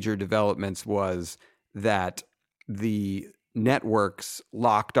the major developments was that the networks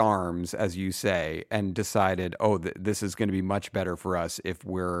locked arms, as you say, and decided, this is going to be much better for us if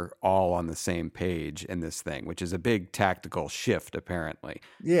we're all on the same page in this thing, which is a big tactical shift, apparently.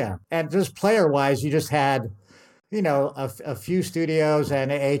 Yeah. And just player-wise, you just had, a few studios and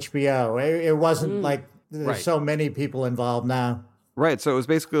HBO. It wasn't like there's so many people involved now. Right. So it was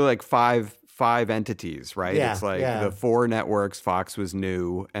basically like five entities, right? Yeah, it's like the 4 networks. Fox was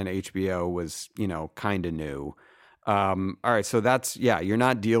new and HBO was, kind of new. All right, so that's you're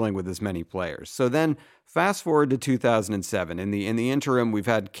not dealing with as many players. So then fast forward to 2007. In the interim, we've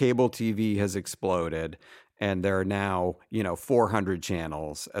had cable TV has exploded, and there are now 400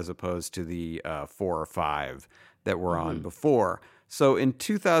 channels as opposed to the 4 or 5 that were on before. So in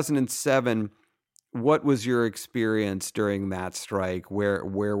 2007, what was your experience during that strike? Where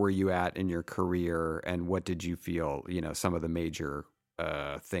were you at in your career, and what did you feel? Some of the major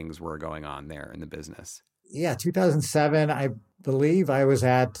things were going on there in the business. Yeah, 2007, I believe I was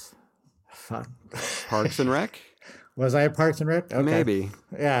at Parks and Rec. Was I at Parks and Rec? Okay. Maybe.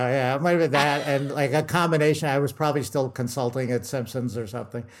 Yeah, it might have been that, and like a combination. I was probably still consulting at Simpsons or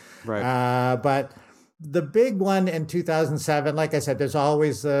something. Right. But the big one in 2007, like I said, there's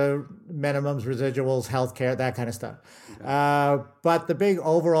always the minimums, residuals, healthcare, that kind of stuff. Okay. But the big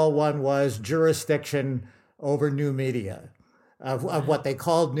overall one was jurisdiction over new media, of what they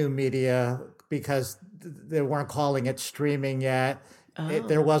called new media, because they weren't calling it streaming yet.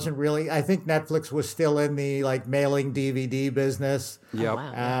 There wasn't really, I think Netflix was still in the mailing DVD business. Yep.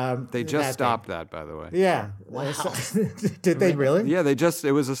 Wow. They just stopped that, by the way. Yeah. Wow. Did they really? Yeah,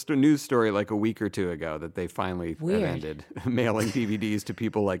 it was a news story like a week or two ago that they finally have ended mailing DVDs to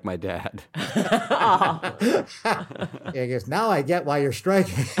people like my dad. I guess now I get why you're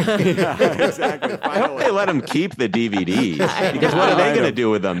striking. Yeah, exactly. I hope they let them keep the DVDs, because what are they going to do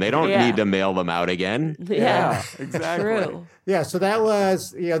with them? They don't need to mail them out again. Yeah, exactly. True. Yeah, so that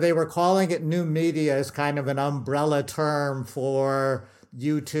was, they were calling it new media as kind of an umbrella term for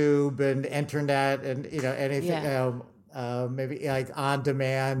YouTube and internet and, anything, maybe like on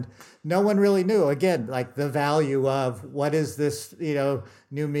demand. No one really knew, again, like the value of what is this,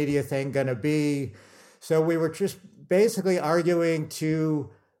 new media thing going to be. So we were just basically arguing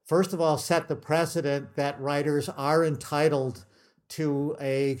to, first of all, set the precedent that writers are entitled to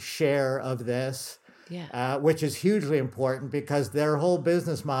a share of this. Yeah. Which is hugely important because their whole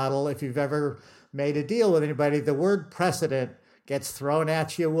business model, if you've ever made a deal with anybody, the word precedent gets thrown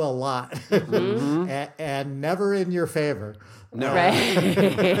at you a lot and never in your favor. No.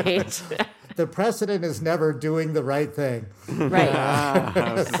 Right. The precedent is never doing the right thing.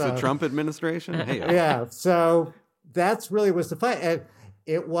 Right. Is this the Trump administration? Hey, yeah. So that's really was the fight. And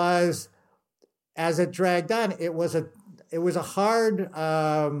it was, as it dragged on, it was a hard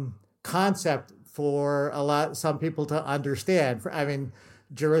concept for some people to understand. I mean,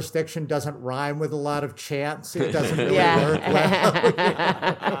 jurisdiction doesn't rhyme with a lot of chants. It doesn't really work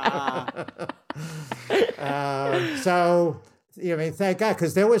well. So, thank God,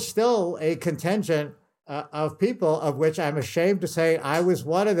 because there was still a contingent of people, of which I'm ashamed to say I was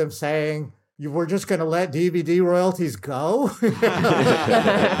one of them, saying, you were just going to let DVD royalties go?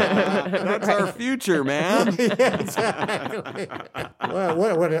 That's our future, man. Yeah, exactly.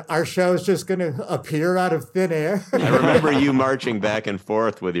 Well, what, our show's just going to appear out of thin air? I remember you marching back and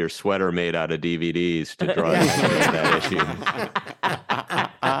forth with your sweater made out of DVDs to draw that issue.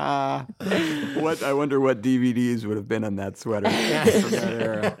 I wonder what DVDs would have been on that sweater from that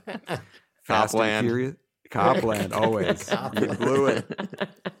era. Fast and Furious. Copland, always. You blew it.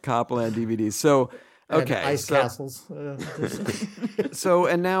 Copland DVDs. So, okay. And Ice Castles. So,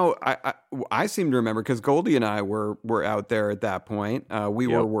 and now I seem to remember, because Goldie and I were out there at that point. We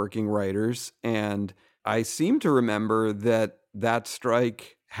were working writers, and I seem to remember that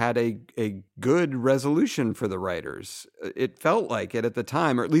strike had a good resolution for the writers. It felt like it at the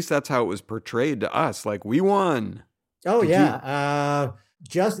time, or at least that's how it was portrayed to us. Like, we won. Oh, yeah.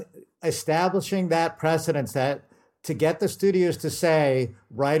 Just establishing that precedence, that to get the studios to say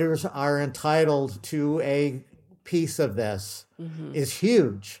writers are entitled to a piece of this is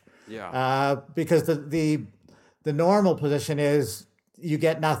huge. Yeah. Because the normal position is you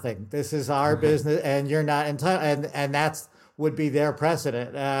get nothing. This is our business, and you're not entitled, and that's would be their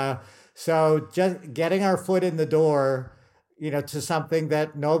precedent. So just getting our foot in the door, to something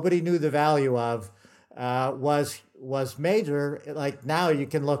that nobody knew the value of, was major. Like, now you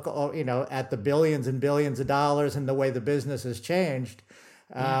can look, at the billions and billions of dollars and the way the business has changed.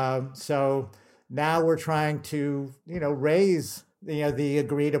 So now we're trying to, raise, the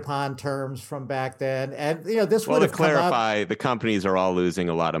agreed upon terms from back then. And, this would have to clarify, the companies are all losing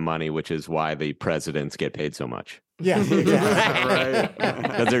a lot of money, which is why the presidents get paid so much. Yeah, exactly. Right.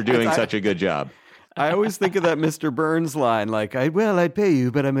 Because they're doing such a good job. I always think of that Mr. Burns line, like, I'd pay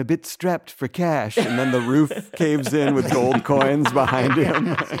you, but I'm a bit strapped for cash. And then the roof caves in with gold coins behind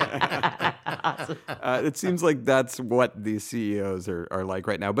him. It seems like that's what these CEOs are like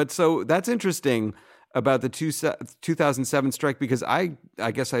right now. But so that's interesting about the 2007 strike, because I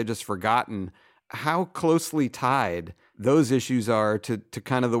guess I had just forgotten how closely tied those issues are to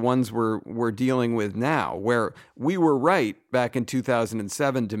kind of the ones we're dealing with now, where we were right back in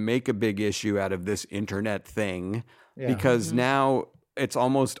 2007 to make a big issue out of this internet thing, because now it's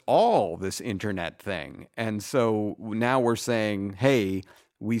almost all this internet thing. And so now we're saying, hey,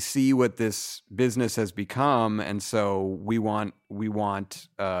 we see what this business has become, and so we want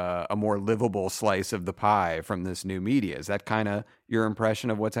a more livable slice of the pie from this new media. Is that kind of your impression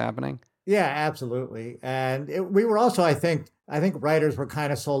of what's happening? Yeah, absolutely. And we were also, I think writers were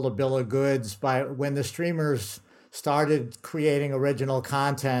kind of sold a bill of goods by when the streamers started creating original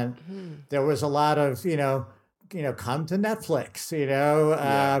content. There was a lot of, come to Netflix,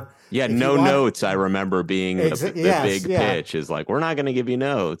 notes. I remember being the big pitch is like, we're not going to give you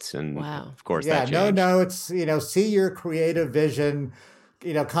notes. And of course, that changed. No notes, see your creative vision,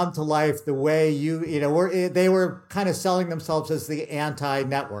 come to life the way they were kind of selling themselves as the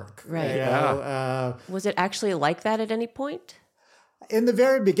anti-network. Right. Was it actually like that at any point? In the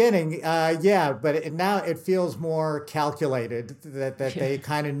very beginning, but now it feels more calculated, that they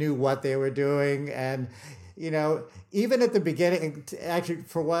kind of knew what they were doing. And, even at the beginning, actually,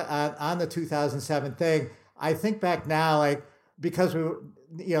 for what on the 2007 thing, I think back now, like, because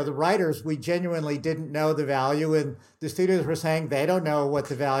the writers, we genuinely didn't know the value, and the studios were saying they don't know what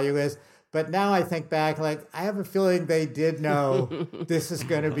the value is. But now I think back, like, I have a feeling they did know this is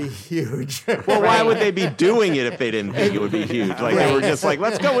going to be huge. Well, why would they be doing it if they didn't think it would be huge? Like, they were just like,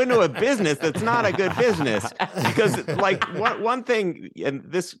 let's go into a business that's not a good business. Because, like, one thing, and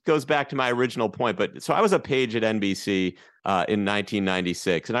this goes back to my original point, but so I was a page at NBC in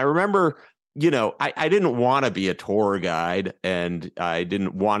 1996, and I remember, I didn't want to be a tour guide, and I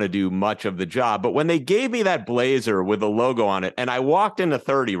didn't want to do much of the job. But when they gave me that blazer with the logo on it, and I walked into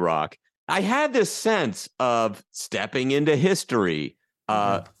 30 Rock, I had this sense of stepping into history,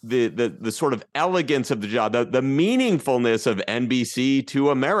 the sort of elegance of the job, the meaningfulness of NBC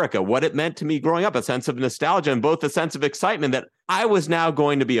to America, what it meant to me growing up, a sense of nostalgia, and both a sense of excitement that I was now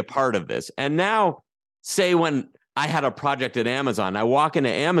going to be a part of this. And now, say when I had a project at Amazon, I walk into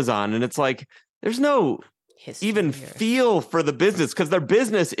Amazon and it's like, there's no even feel for the business, because their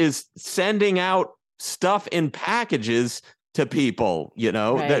business is sending out stuff in packages to people,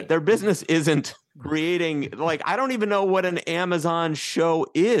 Right. Their business isn't creating, like, I don't even know what an Amazon show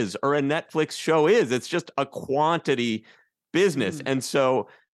is or a Netflix show is. It's just a quantity business. And so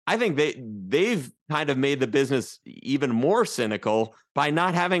I think they've kind of made the business even more cynical by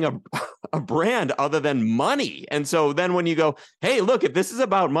not having a brand other than money. And so then when you go, hey, look, if this is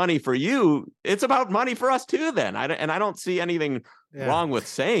about money for you, it's about money for us too then. I don't see anything wrong with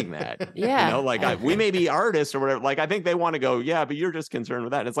saying that. Yeah. You know, like we may be artists or whatever. Like I think they want to go, yeah, but you're just concerned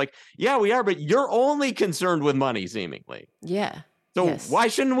with that. And it's like, yeah, we are, but you're only concerned with money seemingly. Yeah. So why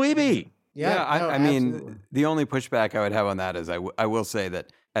shouldn't we be? I mean, the only pushback I would have on that is I will say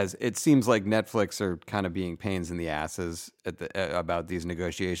that as it seems like Netflix are kind of being pains in the asses about these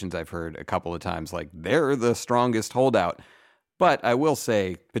negotiations. I've heard a couple of times like they're the strongest holdout. But I will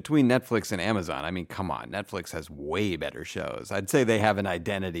say between Netflix and Amazon, I mean, come on, Netflix has way better shows. I'd say they have an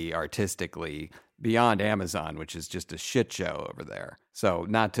identity artistically beyond Amazon, which is just a shit show over there. So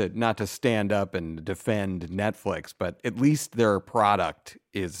not to stand up and defend Netflix, but at least their product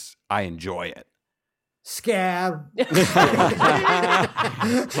is, I enjoy it. Scab.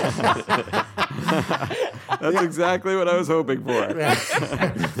 That's exactly what I was hoping for.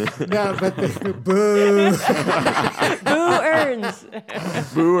 No, but boo. Boo earns.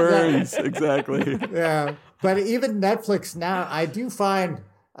 Boo earns, exactly. Yeah, but even Netflix now, I do find,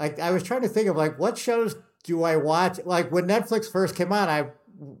 like, I was trying to think of, like, what shows do I watch? Like, when Netflix first came out, I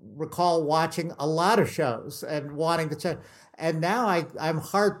recall watching a lot of shows and wanting to check. And now I'm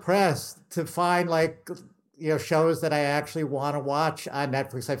hard pressed to find, like, shows that I actually want to watch on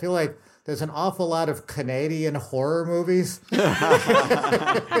Netflix. I feel like there's an awful lot of Canadian horror movies.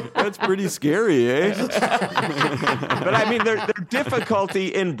 That's pretty scary, eh? But I mean, their difficulty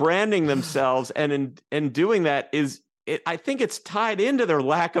in branding themselves and in doing that is, I think it's tied into their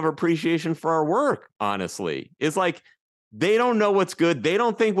lack of appreciation for our work, honestly. It's like, they don't know what's good. They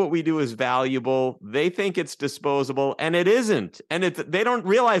don't think what we do is valuable. They think it's disposable, and it isn't. And they don't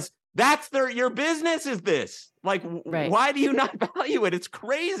realize that's your business is this. Like, why do you not value it? It's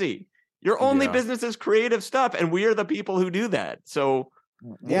crazy. Your only business is creative stuff, and we are the people who do that. So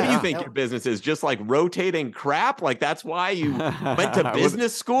what do you think your business is? Just like rotating crap? Like that's why you went to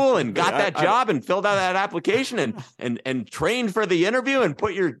business school and got that job and filled out that application and trained for the interview and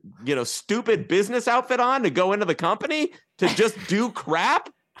put your stupid business outfit on to go into the company to just do crap?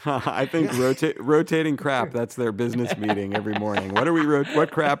 I think rotating crap, that's their business meeting every morning.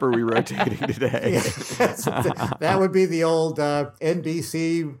 What crap are we rotating today? That would be the old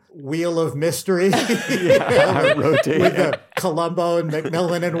NBC Wheel of Mystery. Rotating. With Columbo and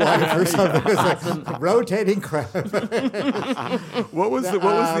McMillan and wife or something. It's like rotating crap. What was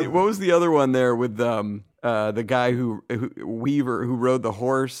the other one there with the guy who Weaver who rode the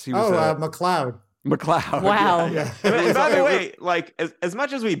horse? He was McLeod. McLeod. Wow. Yeah. And by the way, like as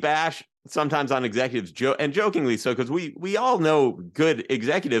much as we bash sometimes on executives, and jokingly so, because we all know good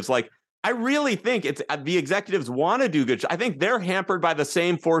executives, like I really think it's the executives want to do good. I think they're hampered by the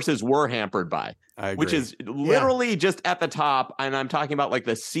same forces we're hampered by, which is literally just at the top. And I'm talking about like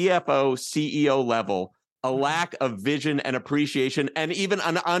the CFO, CEO level, a lack of vision and appreciation, and even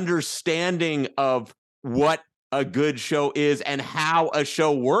an understanding of what a good show is and how a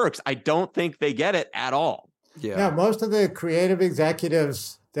show works. I don't think they get it at all. Yeah, most of the creative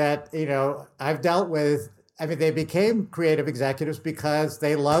executives that I've dealt with, I mean, they became creative executives because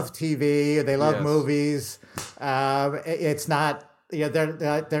they love TV, they love movies. It's not,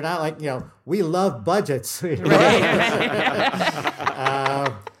 they're not like, we love budgets. But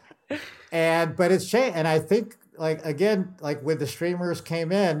it's changed, and I think like when the streamers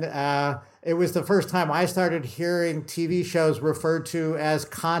came in. It was the first time I started hearing TV shows referred to as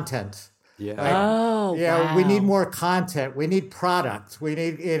content. Yeah. We need more content. We need product. We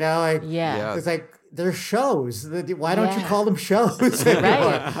need, it's like they're shows. Why don't you call them shows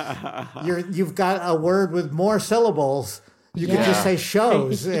anymore? You've got a word with more syllables. You can just say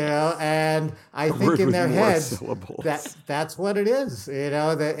shows, and I think in their heads that's what it is,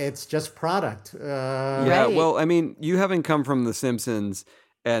 that it's just product. Well, I mean, you haven't come from The Simpsons.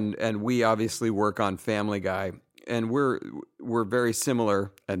 And we obviously work on Family Guy, and we're very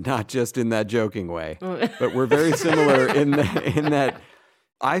similar, and not just in that joking way, but we're very similar in that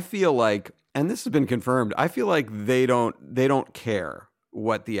I feel like, and this has been confirmed, I feel like they don't care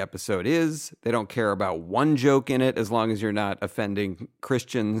what the episode is. They don't care about one joke in it as long as you're not offending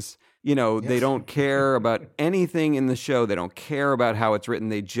Christians. They don't care about anything in the show. They don't care about how it's written.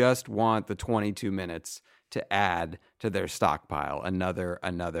 They just want the 22 minutes to add to their stockpile another,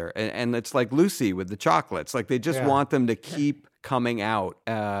 and it's like Lucy with the chocolates. Like they just want them to keep coming out,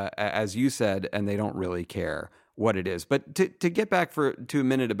 as you said, and they don't really care what it is. But to get back to a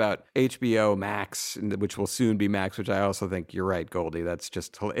minute about HBO Max, which will soon be Max, which I also think you're right, Goldie. That's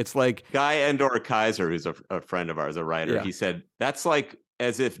just, it's like Guy Endor Kaiser, who's a friend of ours, a writer. He said that's like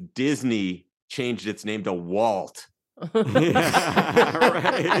as if Disney changed its name to Walt.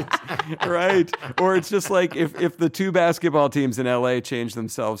 Right. Or it's just like if the two basketball teams in LA change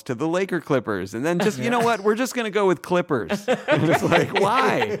themselves to the Laker Clippers, and then just, you know what, we're just going to go with Clippers. And it's like,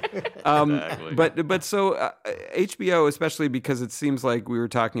 why? Exactly. But so HBO, especially because it seems like we were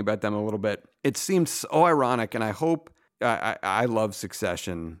talking about them a little bit, it seems so ironic, and I hope, I love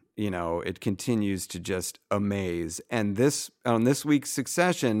Succession. It continues to just amaze. And on this week's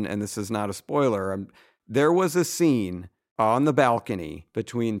Succession, and this is not a spoiler, there was a scene on the balcony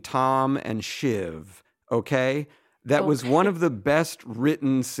between Tom and Shiv, okay? That was one of the best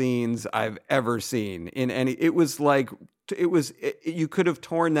written scenes I've ever seen in any. It was like, you could have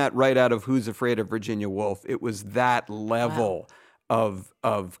torn that right out of Who's Afraid of Virginia Woolf. It was that level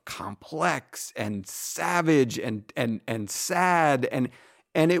of complex and savage and sad.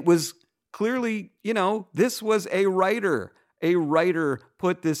 And it was clearly, this was a writer. A writer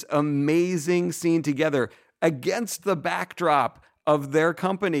put this amazing scene together against the backdrop of their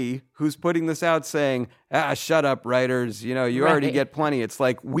company who's putting this out saying, shut up, writers. You already get plenty. It's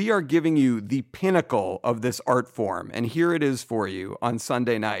like, we are giving you the pinnacle of this art form, and here it is for you on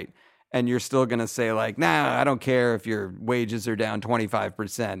Sunday night. And you're still going to say like, nah, I don't care if your wages are down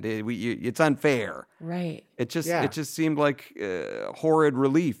 25%. It's unfair. Right. It just seemed like horrid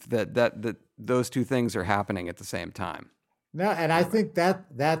relief that those two things are happening at the same time. No, and I think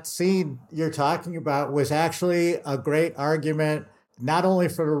that scene you're talking about was actually a great argument, not only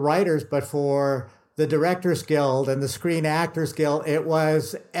for the writers, but for the Directors Guild and the Screen Actors Guild. It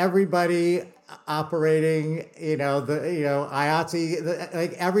was everybody operating, IATSE,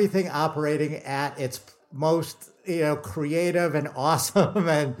 like everything operating at its most, creative and awesome,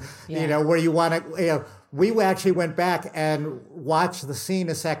 and where you want to, we actually went back and watched the scene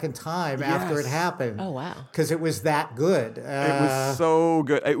a second time after it happened. Oh, wow. Because it was that good. It was so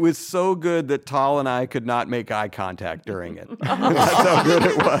good. It was so good that Tal and I could not make eye contact during it. That's how good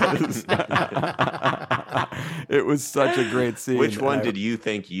it was. It was such a great scene. Which one did you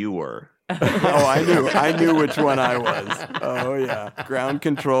think you were? I knew which one I was. Oh yeah, ground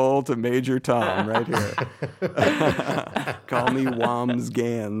control to Major Tom right here. Call me Wams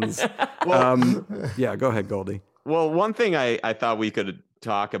Gans. Yeah, go ahead, Goldie. Well, one thing I thought we could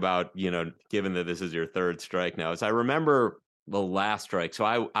talk about, given that this is your third strike now, is I remember the last strike. So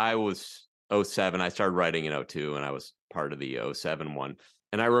I was 07. I started writing in 02, and I was part of the 07 one.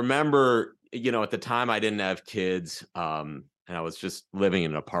 And I remember, at the time I didn't have kids. And I was just living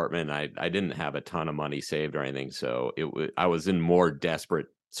in an apartment. I didn't have a ton of money saved or anything. So I was in more desperate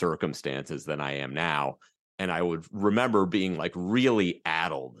circumstances than I am now. And I would remember being like really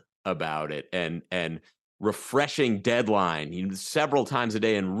addled about it and refreshing Deadline several times a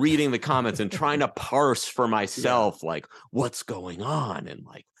day and reading the comments and trying to parse for myself, like what's going on and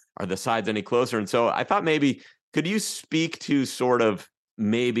like, are the sides any closer? And so I thought maybe, could you speak to sort of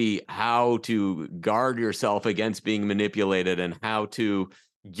maybe how to guard yourself against being manipulated and how to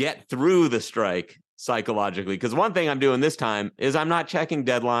get through the strike psychologically? Because one thing I'm doing this time is I'm not checking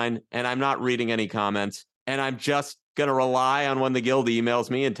Deadline and I'm not reading any comments, and I'm just going to rely on when the Guild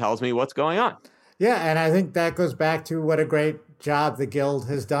emails me and tells me what's going on. Yeah, and I think that goes back to what a great job the Guild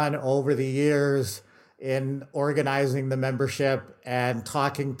has done over the years in organizing the membership and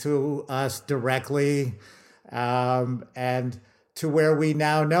talking to us directly, and to where we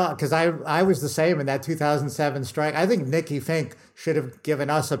now know, because I was the same in that 2007 strike. I think Nikki Fink should have given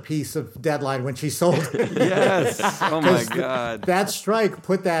us a piece of Deadline when she sold it. Yes. Oh my God. That strike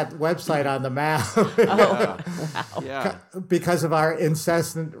put that website on the map. Wow. Yeah. Because of our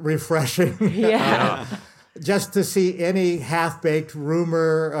incessant refreshing. Yeah. Just to see any half-baked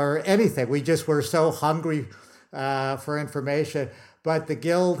rumor or anything. We just were so hungry for information. But the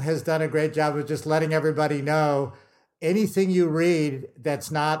Guild has done a great job of just letting everybody know anything you read that's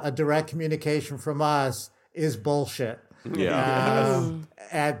not a direct communication from us is bullshit. Yeah.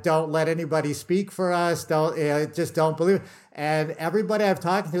 And don't let anybody speak for us. Just don't believe it. And everybody I've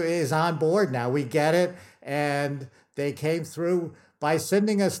talked to is on board now. We get it. And they came through by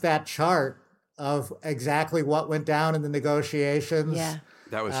sending us that chart of exactly what went down in the negotiations. Yeah.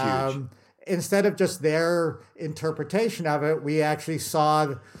 That was huge. Instead of just their interpretation of it, we actually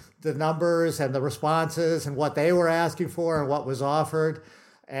saw the numbers and the responses and what they were asking for and what was offered.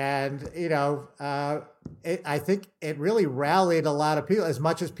 And, I think it really rallied a lot of people. As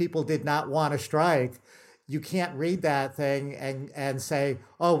much as people did not want to strike, you can't read that thing and say,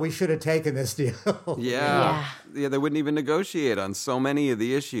 oh, we should have taken this deal. Yeah, they wouldn't even negotiate on so many of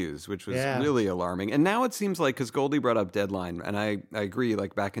the issues, which was really alarming. And now it seems like, because Goldie brought up Deadline, and I agree,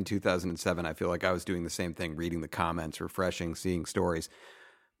 like back in 2007, I feel like I was doing the same thing, reading the comments, refreshing, seeing stories.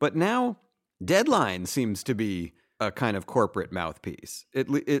 But now Deadline seems to be a kind of corporate mouthpiece.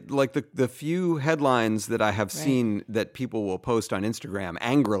 It like the few headlines that I have seen that people will post on Instagram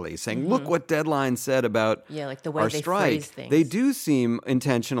angrily saying, "Look what Deadline said about like the way our they strike." phrase things. They do seem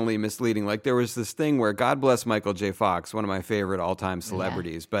intentionally misleading. Like there was this thing where, God bless Michael J. Fox, one of my favorite all-time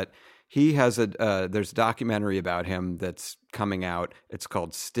celebrities, but he has there's a documentary about him that's coming out. It's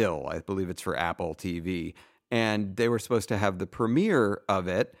called Still. I believe it's for Apple TV. And they were supposed to have the premiere of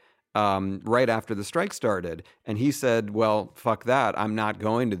it right after the strike started. And he said, well, fuck that. I'm not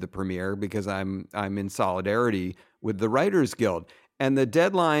going to the premiere because I'm in solidarity with the Writers Guild. And the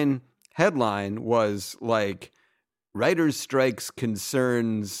Deadline headline was like, Writers' strikes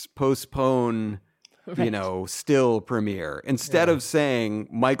concerns postpone, Still premiere. Instead of saying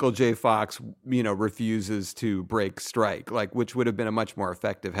Michael J. Fox, refuses to break strike, like, which would have been a much more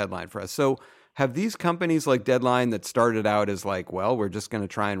effective headline for us. So have these companies like Deadline that started out as like, well, we're just going to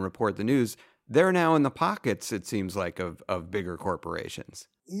try and report the news, they're now in the pockets, it seems like, of bigger corporations?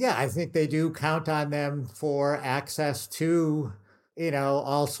 Yeah, I think they do count on them for access to,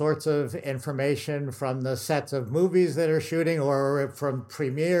 all sorts of information from the sets of movies that are shooting or from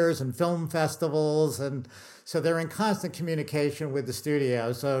premieres and film festivals. And so they're in constant communication with the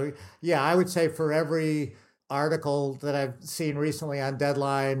studio. So, yeah, I would say for every article that I've seen recently on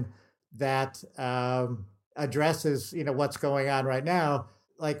Deadline that addresses, what's going on right now,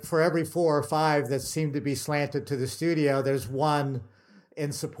 like for every 4 or 5 that seem to be slanted to the studio, there's one in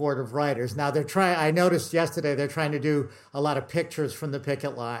support of writers. Now I noticed yesterday they're trying to do a lot of pictures from the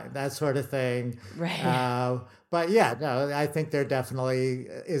picket line, that sort of thing. Right. But yeah, no, I think there definitely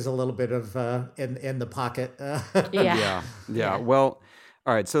is a little bit of in the pocket. Yeah. Well,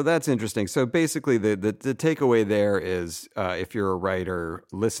 all right, so that's interesting. So basically, the takeaway there is, if you're a writer,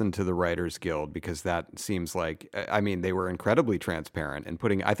 listen to the Writers Guild, because that seems like, they were incredibly transparent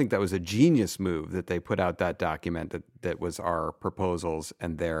and I think that was a genius move that they put out that document that was our proposals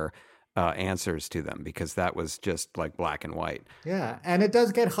and their answers to them, because that was just like black and white. Yeah, and it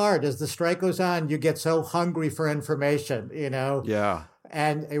does get hard as the strike goes on. You get so hungry for information, Yeah.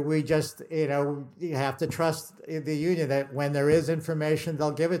 And we just, you have to trust the union that when there is information,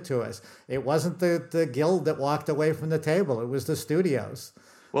 they'll give it to us. It wasn't the guild that walked away from the table. It was the studios.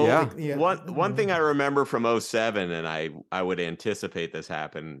 Well, one thing I remember from 2007, and I would anticipate this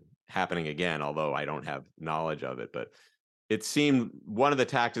happening again, although I don't have knowledge of it, but it seemed one of the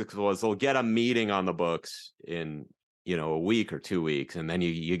tactics was they'll get a meeting on the books in, a week or 2 weeks, and then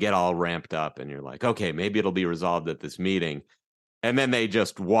you get all ramped up and you're like, okay, maybe it'll be resolved at this meeting. And then they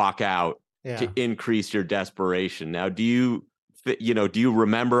just walk out to increase your desperation. Now, do you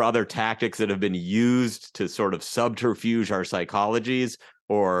remember other tactics that have been used to sort of subterfuge our psychologies?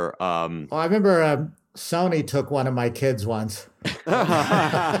 Or Well, I remember Sony took one of my kids once. That's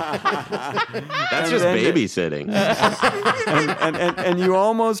just babysitting. and you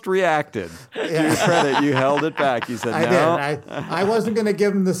almost reacted. To your credit, you held it back. You said, no. I did. I wasn't going to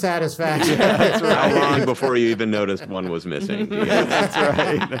give him the satisfaction. That's right. How long before you even noticed one was missing? That's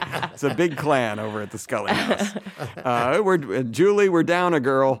right. It's a big clan over at the Scully house. Julie, we're down a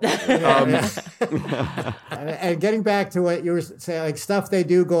girl. And getting back to what you were saying, like stuff they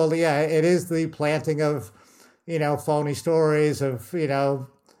do, Goldie, it is the planting of, phony stories of,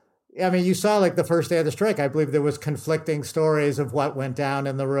 you saw like the first day of the strike, I believe there was conflicting stories of what went down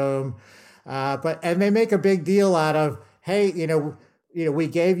in the room. And they make a big deal out of, hey, we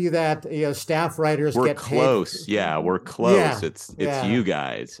gave you that, staff writers we're get close. paid. Yeah, we're close. Yeah. It's you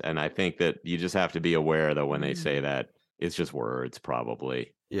guys. And I think that you just have to be aware that when they say that, it's just words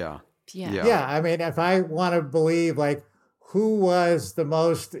probably. Yeah. If I want to believe, like, who was the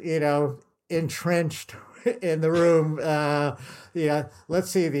most, entrenched in the room,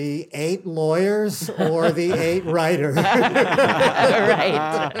 let's see, the 8 lawyers or the 8 writers.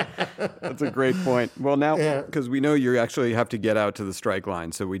 Right. That's a great point. Well, now, because we know you actually have to get out to the strike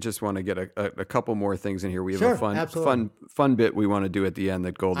line, so we just want to get a couple more things in here. We have a fun bit we want to do at the end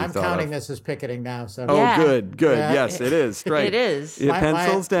that Goldie thought of. I'm counting this as picketing now. So. Oh, good. Yes, it is. Strike. It is. Yeah,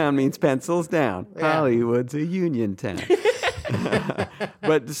 pencils down means pencils down. Yeah. Hollywood's a union town.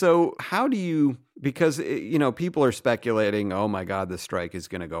 But so how do you, because, people are speculating, oh my God, the strike is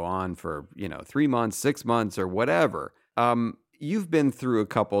going to go on for, 3 months, 6 months or whatever. You've been through a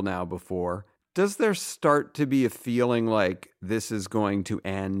couple now before. Does there start to be a feeling like this is going to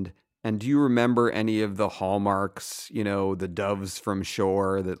end? And do you remember any of the hallmarks, the doves from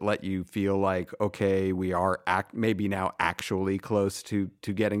shore that let you feel like, okay, we are maybe now actually close to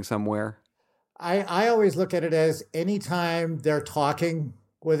getting somewhere? I always look at it as anytime they're talking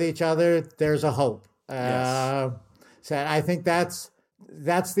with each other, there's a hope. Yes. So I think that's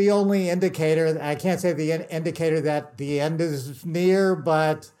that's the only indicator. I can't say the indicator that the end is near,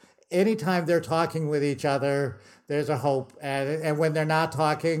 but anytime they're talking with each other, there's a hope. And when they're not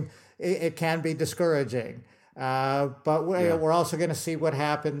talking, it can be discouraging. But we're also going to see what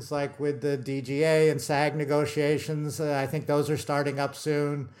happens like with the DGA and SAG negotiations. I think those are starting up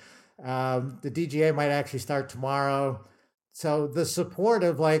soon. The DGA might actually start tomorrow. So the support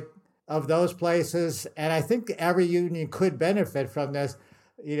of those places, and I think every union could benefit from this,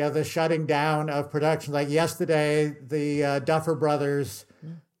 the shutting down of production. Like yesterday, the Duffer Brothers,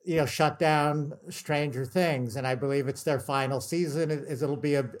 shut down Stranger Things, and I believe it's their final season. It'll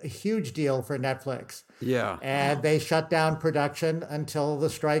be a huge deal for Netflix. Yeah. And they shut down production until the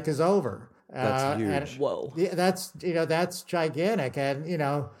strike is over. That's huge. Whoa. Yeah, that's gigantic. And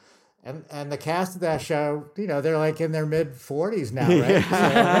the cast of that show, they're like in their mid-40s now,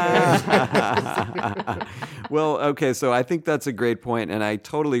 right? Well, okay, so I think that's a great point, and I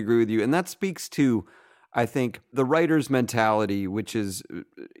totally agree with you. And that speaks to, I think, the writer's mentality, which is,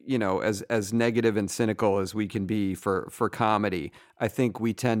 as negative and cynical as we can be for comedy. I think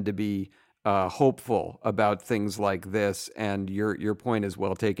we tend to be hopeful about things like this, and your point is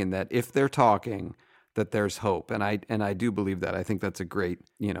well taken, that if they're talking, that there's hope. And I do believe that. I think that's a great,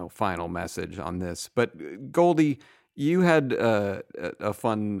 final message on this. But Goldie, you had a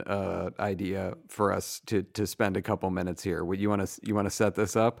fun idea for us to spend a couple minutes here. You want to set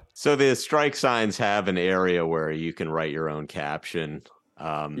this up? So the strike signs have an area where you can write your own caption.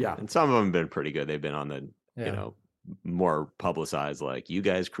 And some of them have been pretty good. They've been on the, more publicized, like, you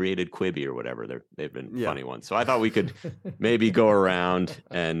guys created Quibi or whatever. They've been funny ones. So I thought we could maybe go around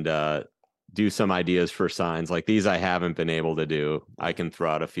and do some ideas for signs like these. I haven't been able to do. I can throw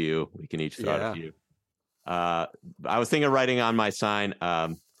out a few. We can each throw out a few. I was thinking of writing on my sign,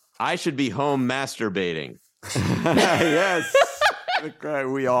 I should be home masturbating. Yes.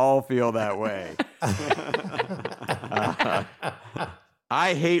 We all feel that way.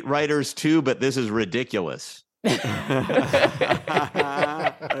 I hate writers too, but this is ridiculous. That's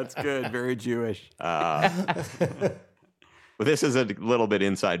good. Very Jewish. But this is a little bit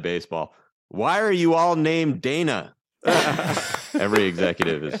inside baseball. Why are you all named Dana? Every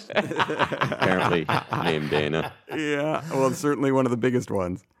executive is apparently named Dana. Yeah, well, it's certainly one of the biggest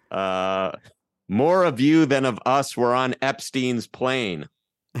ones. More of you than of us were on Epstein's plane.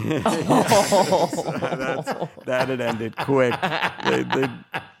 That had ended quick.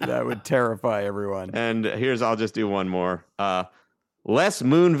 That would terrify everyone. And I'll just do one more. Les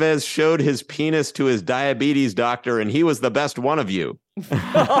Moonves showed his penis to his diabetes doctor, and he was the best one of you.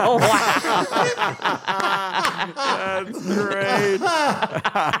 Oh, wow. That's great.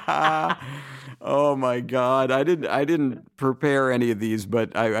 Oh my God. I didn't prepare any of these,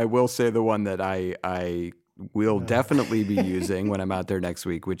 but I will say the one that I will definitely be using when I'm out there next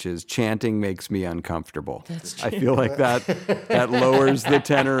week, which is chanting makes me uncomfortable. That's true. I feel like that lowers the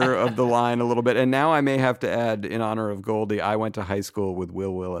tenor of the line a little bit. And now I may have to add, in honor of Goldie, I went to high school with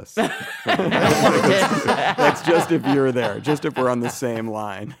Will Willis. That's just if you're there, just if we're on the same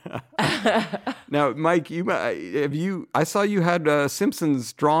line. Now, Mike, I saw you had a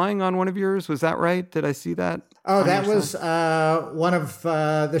Simpsons drawing on one of yours. Was that right? Did I see that? Oh, that was one of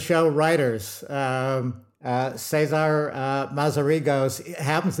the show writers. Cesar Mazarigos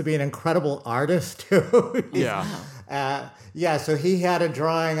happens to be an incredible artist too. So he had a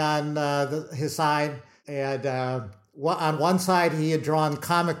drawing on his side, and on one side he had drawn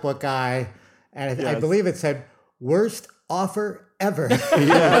comic book guy, and I believe it said worst offer ever. That's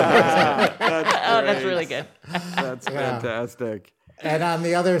really good. That's fantastic. And on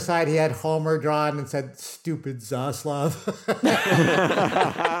the other side, he had Homer drawn and said, "Stupid Zaslav."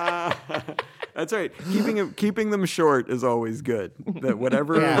 That's right. Keeping them short is always good. That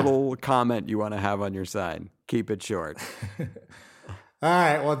whatever little comment you want to have on your sign, keep it short. All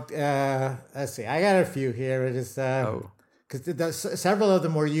right. Well, let's see. I got a few here. It is because several of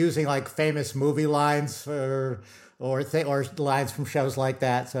them were using like famous movie lines or lines from shows like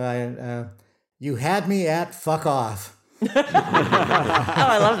that. So you had me at fuck off.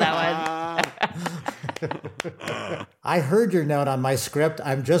 I love that one. I heard your note on my script.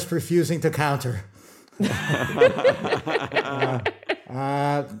 I'm just refusing to counter.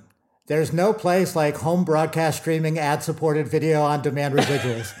 There's no place like home broadcast streaming ad-supported video on demand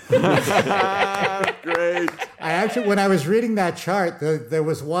residuals. Great. I actually, when I was reading that chart, there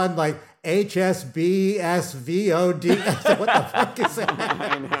was one like HSBSVOD. I said, what the fuck is that?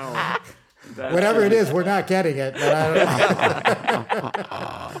 I know. Whatever it is, we're not getting it. But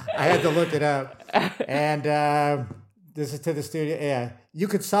I had to look it up. And This is to the studio. Yeah. You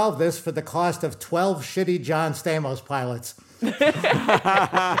could solve this for the cost of 12 shitty John Stamos pilots.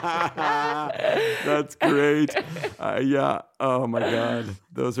 That's great. Yeah. Oh my God.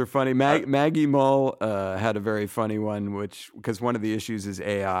 Those are funny. Maggie Mull had a very funny one, because one of the issues is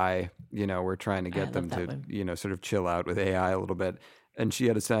AI. We're trying to get them to, sort of chill out with AI a little bit. And she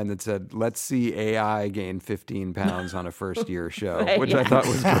had a sign that said, "Let's see AI gain 15 pounds on a first year show," which I thought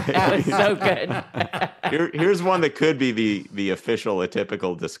was great. That was so good. Here's one that could be the official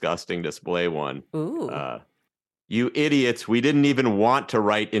atypical disgusting display one. Ooh. You idiots, we didn't even want to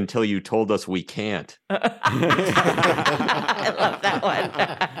write until you told us we can't. I love that one.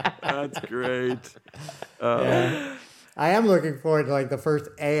 That's great. Yeah. I am looking forward to the first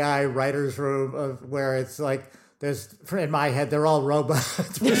AI writer's room of where it's in my head, they're all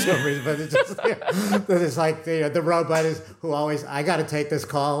robots for some reason, but it's just, it's like the robot is who always, I got to take this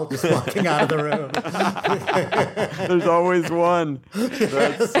call, just walking out of the room. There's always one.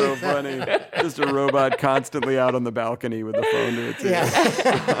 That's so funny. Just a robot constantly out on the balcony with the phone to its ear.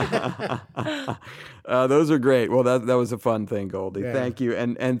 Yeah. Those are great. Well, that was a fun thing, Goldie. Yeah. Thank you.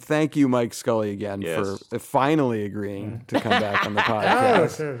 And thank you, Mike Scully, again, for finally agreeing to come back on the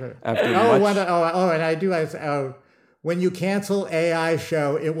podcast. Sure. And I do, when you cancel AI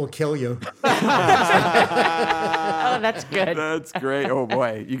show, it will kill you. Oh, that's good. That's great. Oh,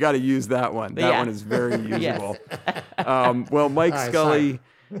 boy. You got to use that one. That one is very usable. Yes. Well, Mike Scully,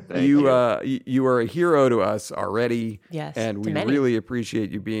 you are a hero to us already. Yes. And we really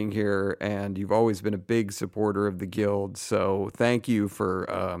appreciate you being here. And you've always been a big supporter of the Guild. So thank you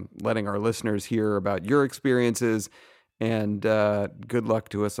for letting our listeners hear about your experiences. And good luck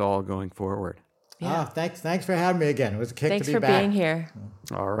to us all going forward. Yeah. Oh, thanks for having me again. It was a kick to be back. Thanks for being here.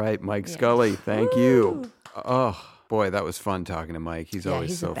 All right, Mike Scully, thank you. Oh, boy, that was fun talking to Mike. He's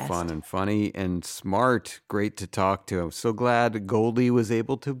always so fun and funny and smart. Great to talk to. I'm so glad Goldie was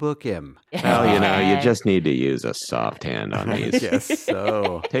able to book him. Well, you just need to use a soft hand on these. Yes,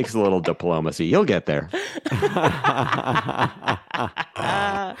 so. Takes a little diplomacy. You'll get there.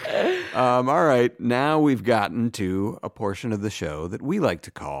 All right, now we've gotten to a portion of the show that we like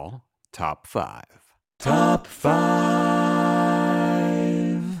to call Top 5. Top 5.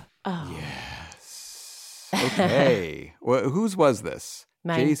 Oh. Yes. Okay. Whose was this?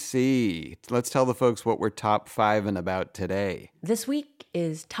 Mine. JC. Let's tell the folks what we're top 5ing about today. This week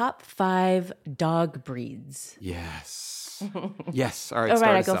is top 5 dog breeds. Yes. Yes. All right. All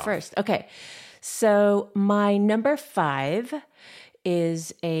right, I go first. Okay. So my number 5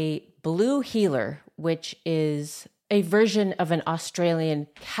 is a blue heeler, which is a version of an Australian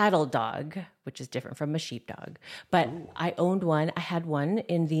cattle dog, which is different from a sheepdog. But I owned one. I had one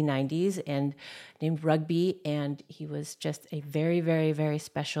in the 90s and named Rugby, and he was just a very, very, very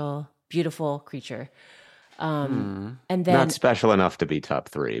special, beautiful creature. And then not special enough to be top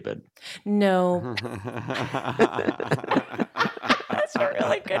 3, but no. That's a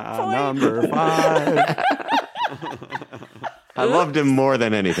really good point. Number 5. I loved him more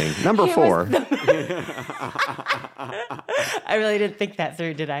than anything. Number 4. I really didn't think that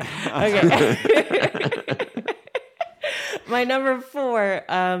through, did I? Okay. My number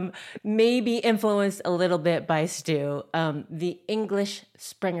 4, maybe influenced a little bit by Stu, the English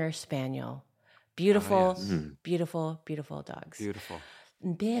Springer Spaniel. Beautiful, beautiful, beautiful dogs. Beautiful.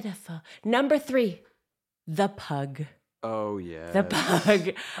 Number 3, the pug. Oh, yeah. The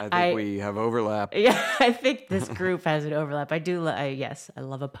pug. I think we have overlap. Yeah, I think this group has an overlap. I do. Yes, I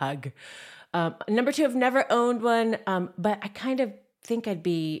love a pug. Number 2, I've never owned one, but I kind of think I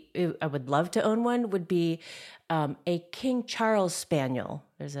would love to own one, would be a King Charles Spaniel.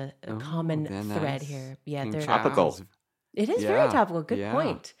 There's a common thread here. Yeah, they're topical. It is very topical. Good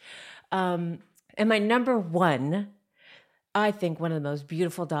point. And my number 1, I think one of the most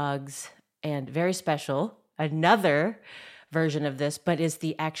beautiful dogs and very special, another version of this, but is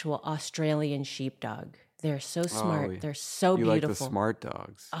the actual Australian sheepdog. They're so smart. They're so beautiful. You like the smart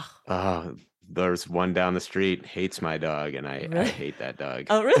dogs. There's one down the street, hates my dog, and I hate that dog.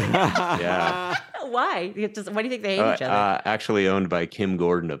 Oh, really? Yeah. Why? Why do you think they hate each other? Actually owned by Kim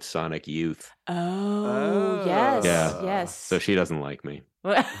Gordon of Sonic Youth. Oh, yes. Yeah. Yes. So she doesn't like me.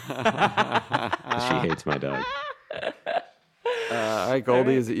 She hates my dog. All right,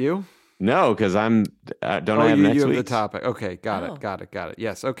 Goldie, is it you? No, because I have next you have week. the topic. Okay, got it.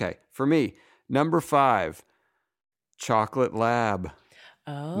 Yes, okay. For me, number 5, Chocolate Lab.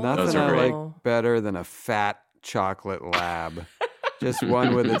 Oh. Nothing I like better than a fat chocolate lab. Just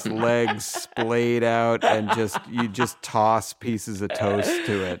one with its legs splayed out, and you just toss pieces of toast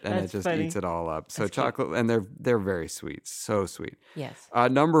to it, and it just funny. Eats it all up. So chocolate, and they're very sweet, so sweet. Yes.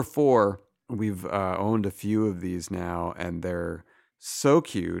 Number 4, We've owned a few of these now, and they're so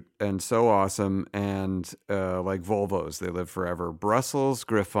cute and so awesome, and like Volvos, they live forever. Brussels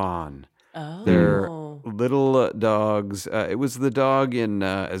Griffon. Oh. They're little dogs. It was the dog in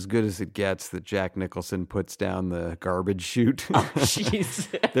As Good as It Gets that Jack Nicholson puts down the garbage chute. Oh, jeez.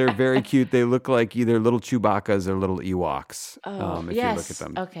 They're very cute. They look like either little Chewbacca's or little Ewoks. If you look at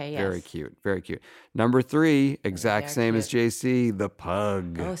them. Okay, yes. Very cute. Very cute. Number 3, exact same as JC, the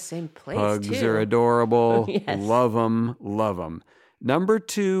pug. Oh, same place, Pugs too. are adorable. Yes. Love them. Love them. Number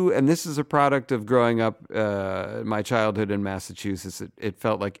 2, and this is a product of growing up my childhood in Massachusetts. It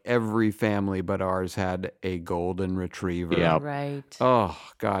felt like every family but ours had a golden retriever. Yeah, right. Oh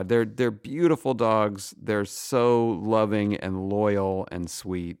God, they're beautiful dogs. They're so loving and loyal and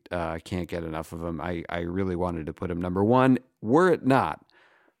sweet. I can't get enough of them. I really wanted to put them number 1. Were it not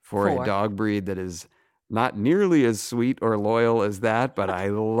for a dog breed that is not nearly as sweet or loyal as that, but I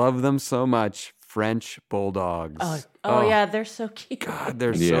love them so much. French bulldogs. Oh yeah, they're so cute. God,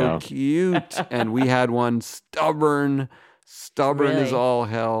 they're so cute. And we had one stubborn as all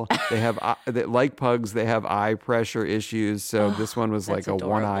hell. They have, like pugs, they have eye pressure issues. So this one was like a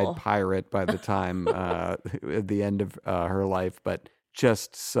one-eyed pirate by the time at the end of her life, but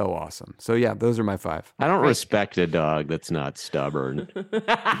just so awesome. So yeah, those are my 5. I don't respect a dog that's not stubborn. You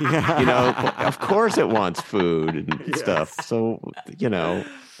know, of course it wants food and stuff. So, you know,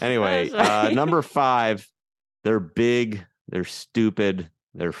 anyway, number 5, they're big, they're stupid,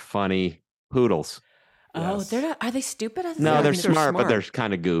 they're funny. Poodles. Oh, they're not. Are they stupid? No, they're smart, but they're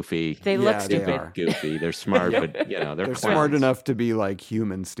kind of goofy. They look stupid. Goofy. They're smart, but you know they're smart enough to be like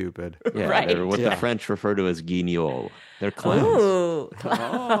human stupid. Yeah, right. They're what the French refer to as guignol. They're clowns. Ooh.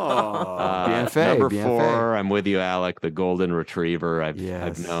 Number 4, I'm with you, Alec. The golden retriever.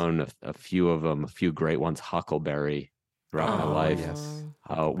 I've known a few of them, a few great ones. Huckleberry throughout my life. Yes.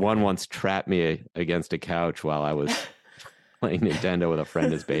 One once trapped me against a couch while I was playing Nintendo with a friend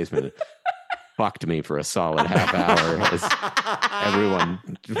in his basement. Fucked me for a solid half hour as everyone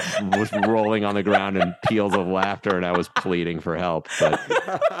was rolling on the ground in peals of laughter, and I was pleading for help. But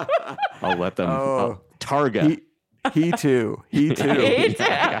I'll let them. Targa. He too.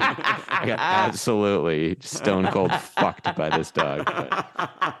 I got absolutely stone cold fucked by this dog. But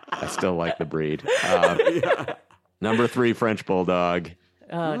I still like the breed. Number 3, French Bulldog.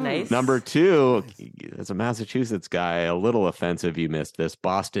 Oh, nice. Number 2, as a Massachusetts guy, a little offensive. You missed this.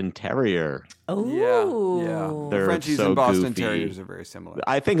 Boston Terrier. Oh, yeah. They're Frenchies so and Boston goofy. Terriers are very similar.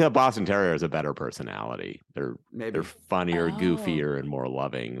 I think a Boston Terrier is a better personality. They're funnier, goofier, and more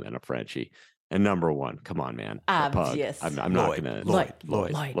loving than a Frenchie. And number 1, come on, man, a pug. Obvious. I'm not gonna. Lloyd is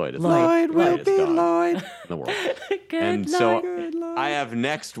Lloyd the will greatest be dog Lloyd in the world. Good And Lloyd. so I have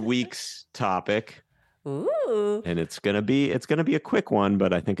next week's topic. Ooh. And it's gonna be a quick one,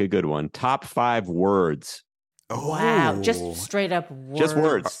 but I think a good one. Top 5 words. Wow, just straight up words. Just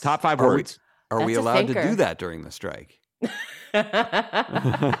words. Top 5 words. Are we That's a allowed to thinker. do that during the strike?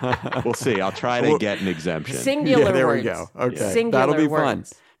 We'll see. I'll try to get an exemption. Singular words. There we go. Okay. Singular That'll be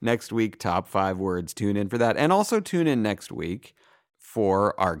words. fun. Next week, top 5 words. Tune in for that. And also tune in next week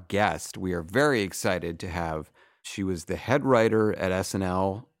for our guest. We are very excited to have, she was the head writer at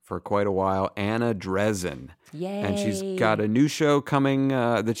SNL for quite a while, Anna Dresden. Yay. And she's got a new show coming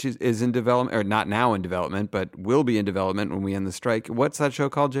that is in development, or not now in development, but will be in development when we end the strike. What's that show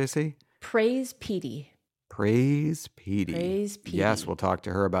called, JC? Praise Petey. Praise Petey. Praise Petey. Yes, we'll talk to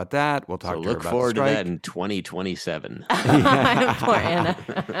her about that. We'll talk to her Look about forward the to strike. that in 2027. Poor Anna.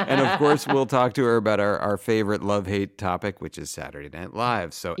 And of course, we'll talk to her about our favorite love-hate topic, which is Saturday Night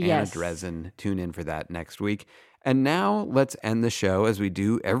Live. So Anna Yes. Dresden, tune in for that next week. And now let's end the show as we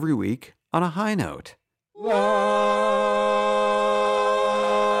do every week on a high note.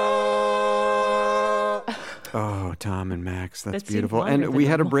 Oh, Tom and Max, that's beautiful. longer And than we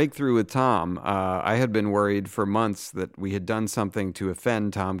had a normal. breakthrough with Tom. I had been worried for months that we had done something to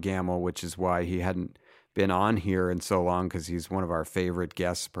offend Tom Gamble, which is why he hadn't been on here in so long, because he's one of our favorite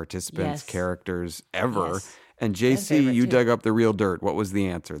guests, participants, Yes. characters ever. Yes. And JC, favorite you too. dug up the real dirt. What was the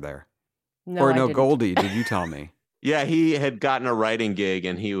answer there? No, Or I no, didn't. Goldie, did you tell me? Yeah, he had gotten a writing gig,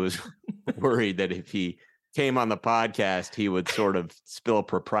 and he was worried that if he came on the podcast, he would sort of spill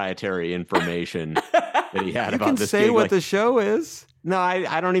proprietary information that he had You about can this say gig. what Like, the show is. no,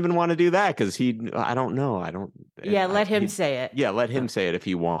 I don't even want to do that because I don't know. Yeah, let him he- say it. Yeah, let him say it if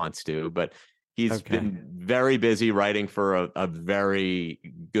he wants to. But he's Okay. been very busy writing for a very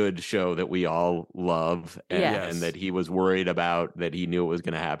good show that we all love, and, Yes. and that he was worried about, that he knew it was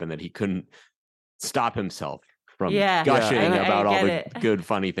going to happen, that he couldn't stop himself from Yeah. gushing Yeah, I about all get the it. good,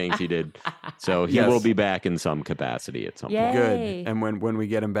 funny things he did. So he will be back in some capacity at some point. Good. And when we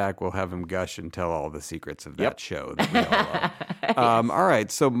get him back, we'll have him gush and tell all the secrets of that show that we all love. All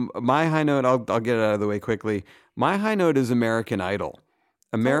right. So my high note, I'll get it out of the way quickly. My high note is American Idol.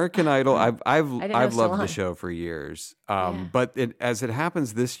 American Idol. I've loved the show for years. But as it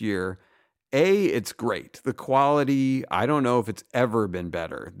happens this year, it's great. The quality, I don't know if it's ever been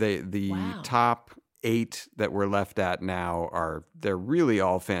better. The top 8 that we're left at now they're really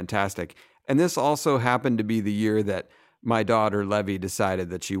all fantastic. And this also happened to be the year that my daughter Levy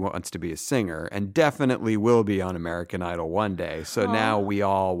decided that she wants to be a singer and definitely will be on American Idol one day. So now we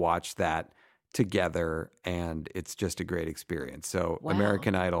all watch that together and it's just a great experience. So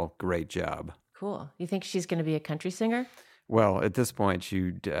American Idol, great job. Cool. You think she's going to be a country singer? Well, at this point,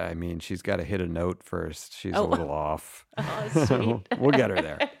 she's got to hit a note first. She's a little off. Oh, sweet. So we'll get her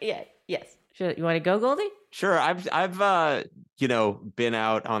there. Yes. You want to go, Goldie? Sure. I've been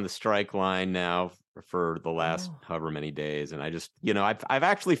out on the strike line now for the last however many days, and I just, I've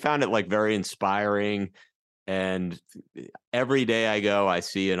actually found it like very inspiring. And every day I go, I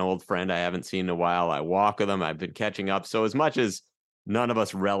see an old friend I haven't seen in a while. I walk with them. I've been catching up. So as much as none of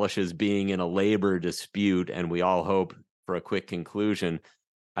us relishes being in a labor dispute, and we all hope for a quick conclusion,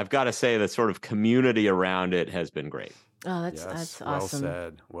 I've got to say the sort of community around it has been great. Oh, that's awesome. Well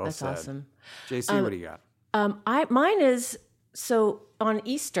said. That's awesome. JC, what do you got? Mine is, so on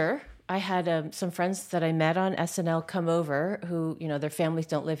Easter, I had some friends that I met on SNL come over who, their families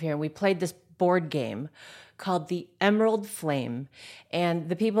don't live here. And we played this board game called the Emerald Flame. And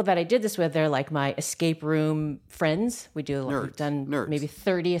the people that I did this with, they're like my escape room friends. We've done maybe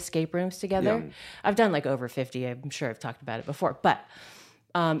 30 escape rooms together. Yeah. I've done like over 50. I'm sure I've talked about it before. But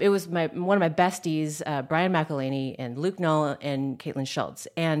it was one of my besties, Brian McElhaney and Luke Knoll and Caitlin Schultz.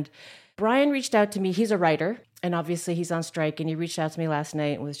 And Brian reached out to me. He's a writer, and obviously he's on strike. And he reached out to me last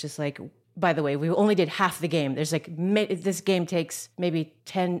night and was just like, by the way, we only did half the game. There's this game takes maybe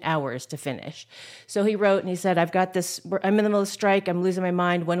 10 hours to finish. So he wrote and he said, I've got this, I'm in the middle of strike. I'm losing my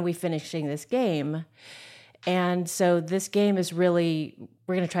mind. When are we finishing this game? And so this game is really,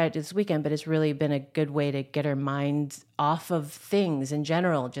 we're going to try it this weekend, but it's really been a good way to get our minds off of things in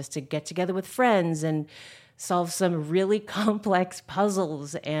general, just to get together with friends and solve some really complex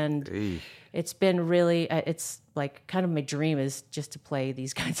puzzles. And it's been really, it's like kind of my dream is just to play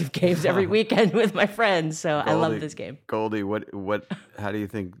these kinds of games every weekend with my friends. So I love this game. Goldie, how do you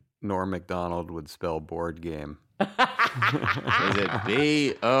think Norm Macdonald would spell board game? Is it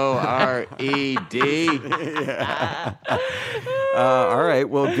B-O-R-E-D? Yeah. All right.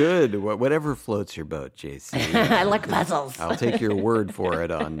 Well, good. Whatever floats your boat, JC. I like puzzles. I'll take your word for it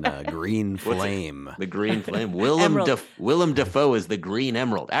on Green Flame. The Green Flame. Willem Dafoe is the Green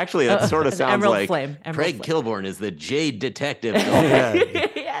Emerald. Actually, that sort of sounds like Craig Kilborn is the Jade Detective.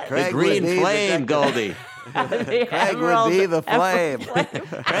 The Green Flame, Goldie. Craig would be the flame.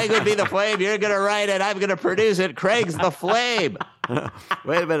 Craig would be the flame. You're going to write it. I'm going to produce it. Craig's the flame.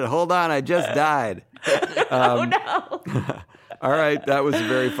 Wait a minute. Hold on. I just died. Oh, no. All right. That was a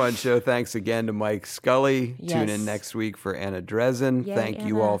very fun show. Thanks again to Mike Scully. Yes. Tune in next week for Anna Dresden. Yay, Thank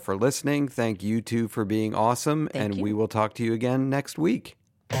you Anna. all for listening. Thank you two for being awesome. We will talk to you again next week.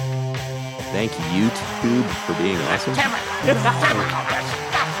 Thank you, YouTube, for being awesome.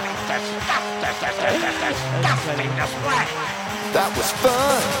 That was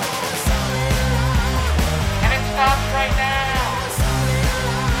fun. And it stops right now.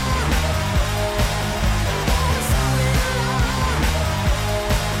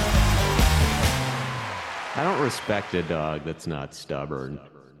 I don't respect a dog that's not stubborn.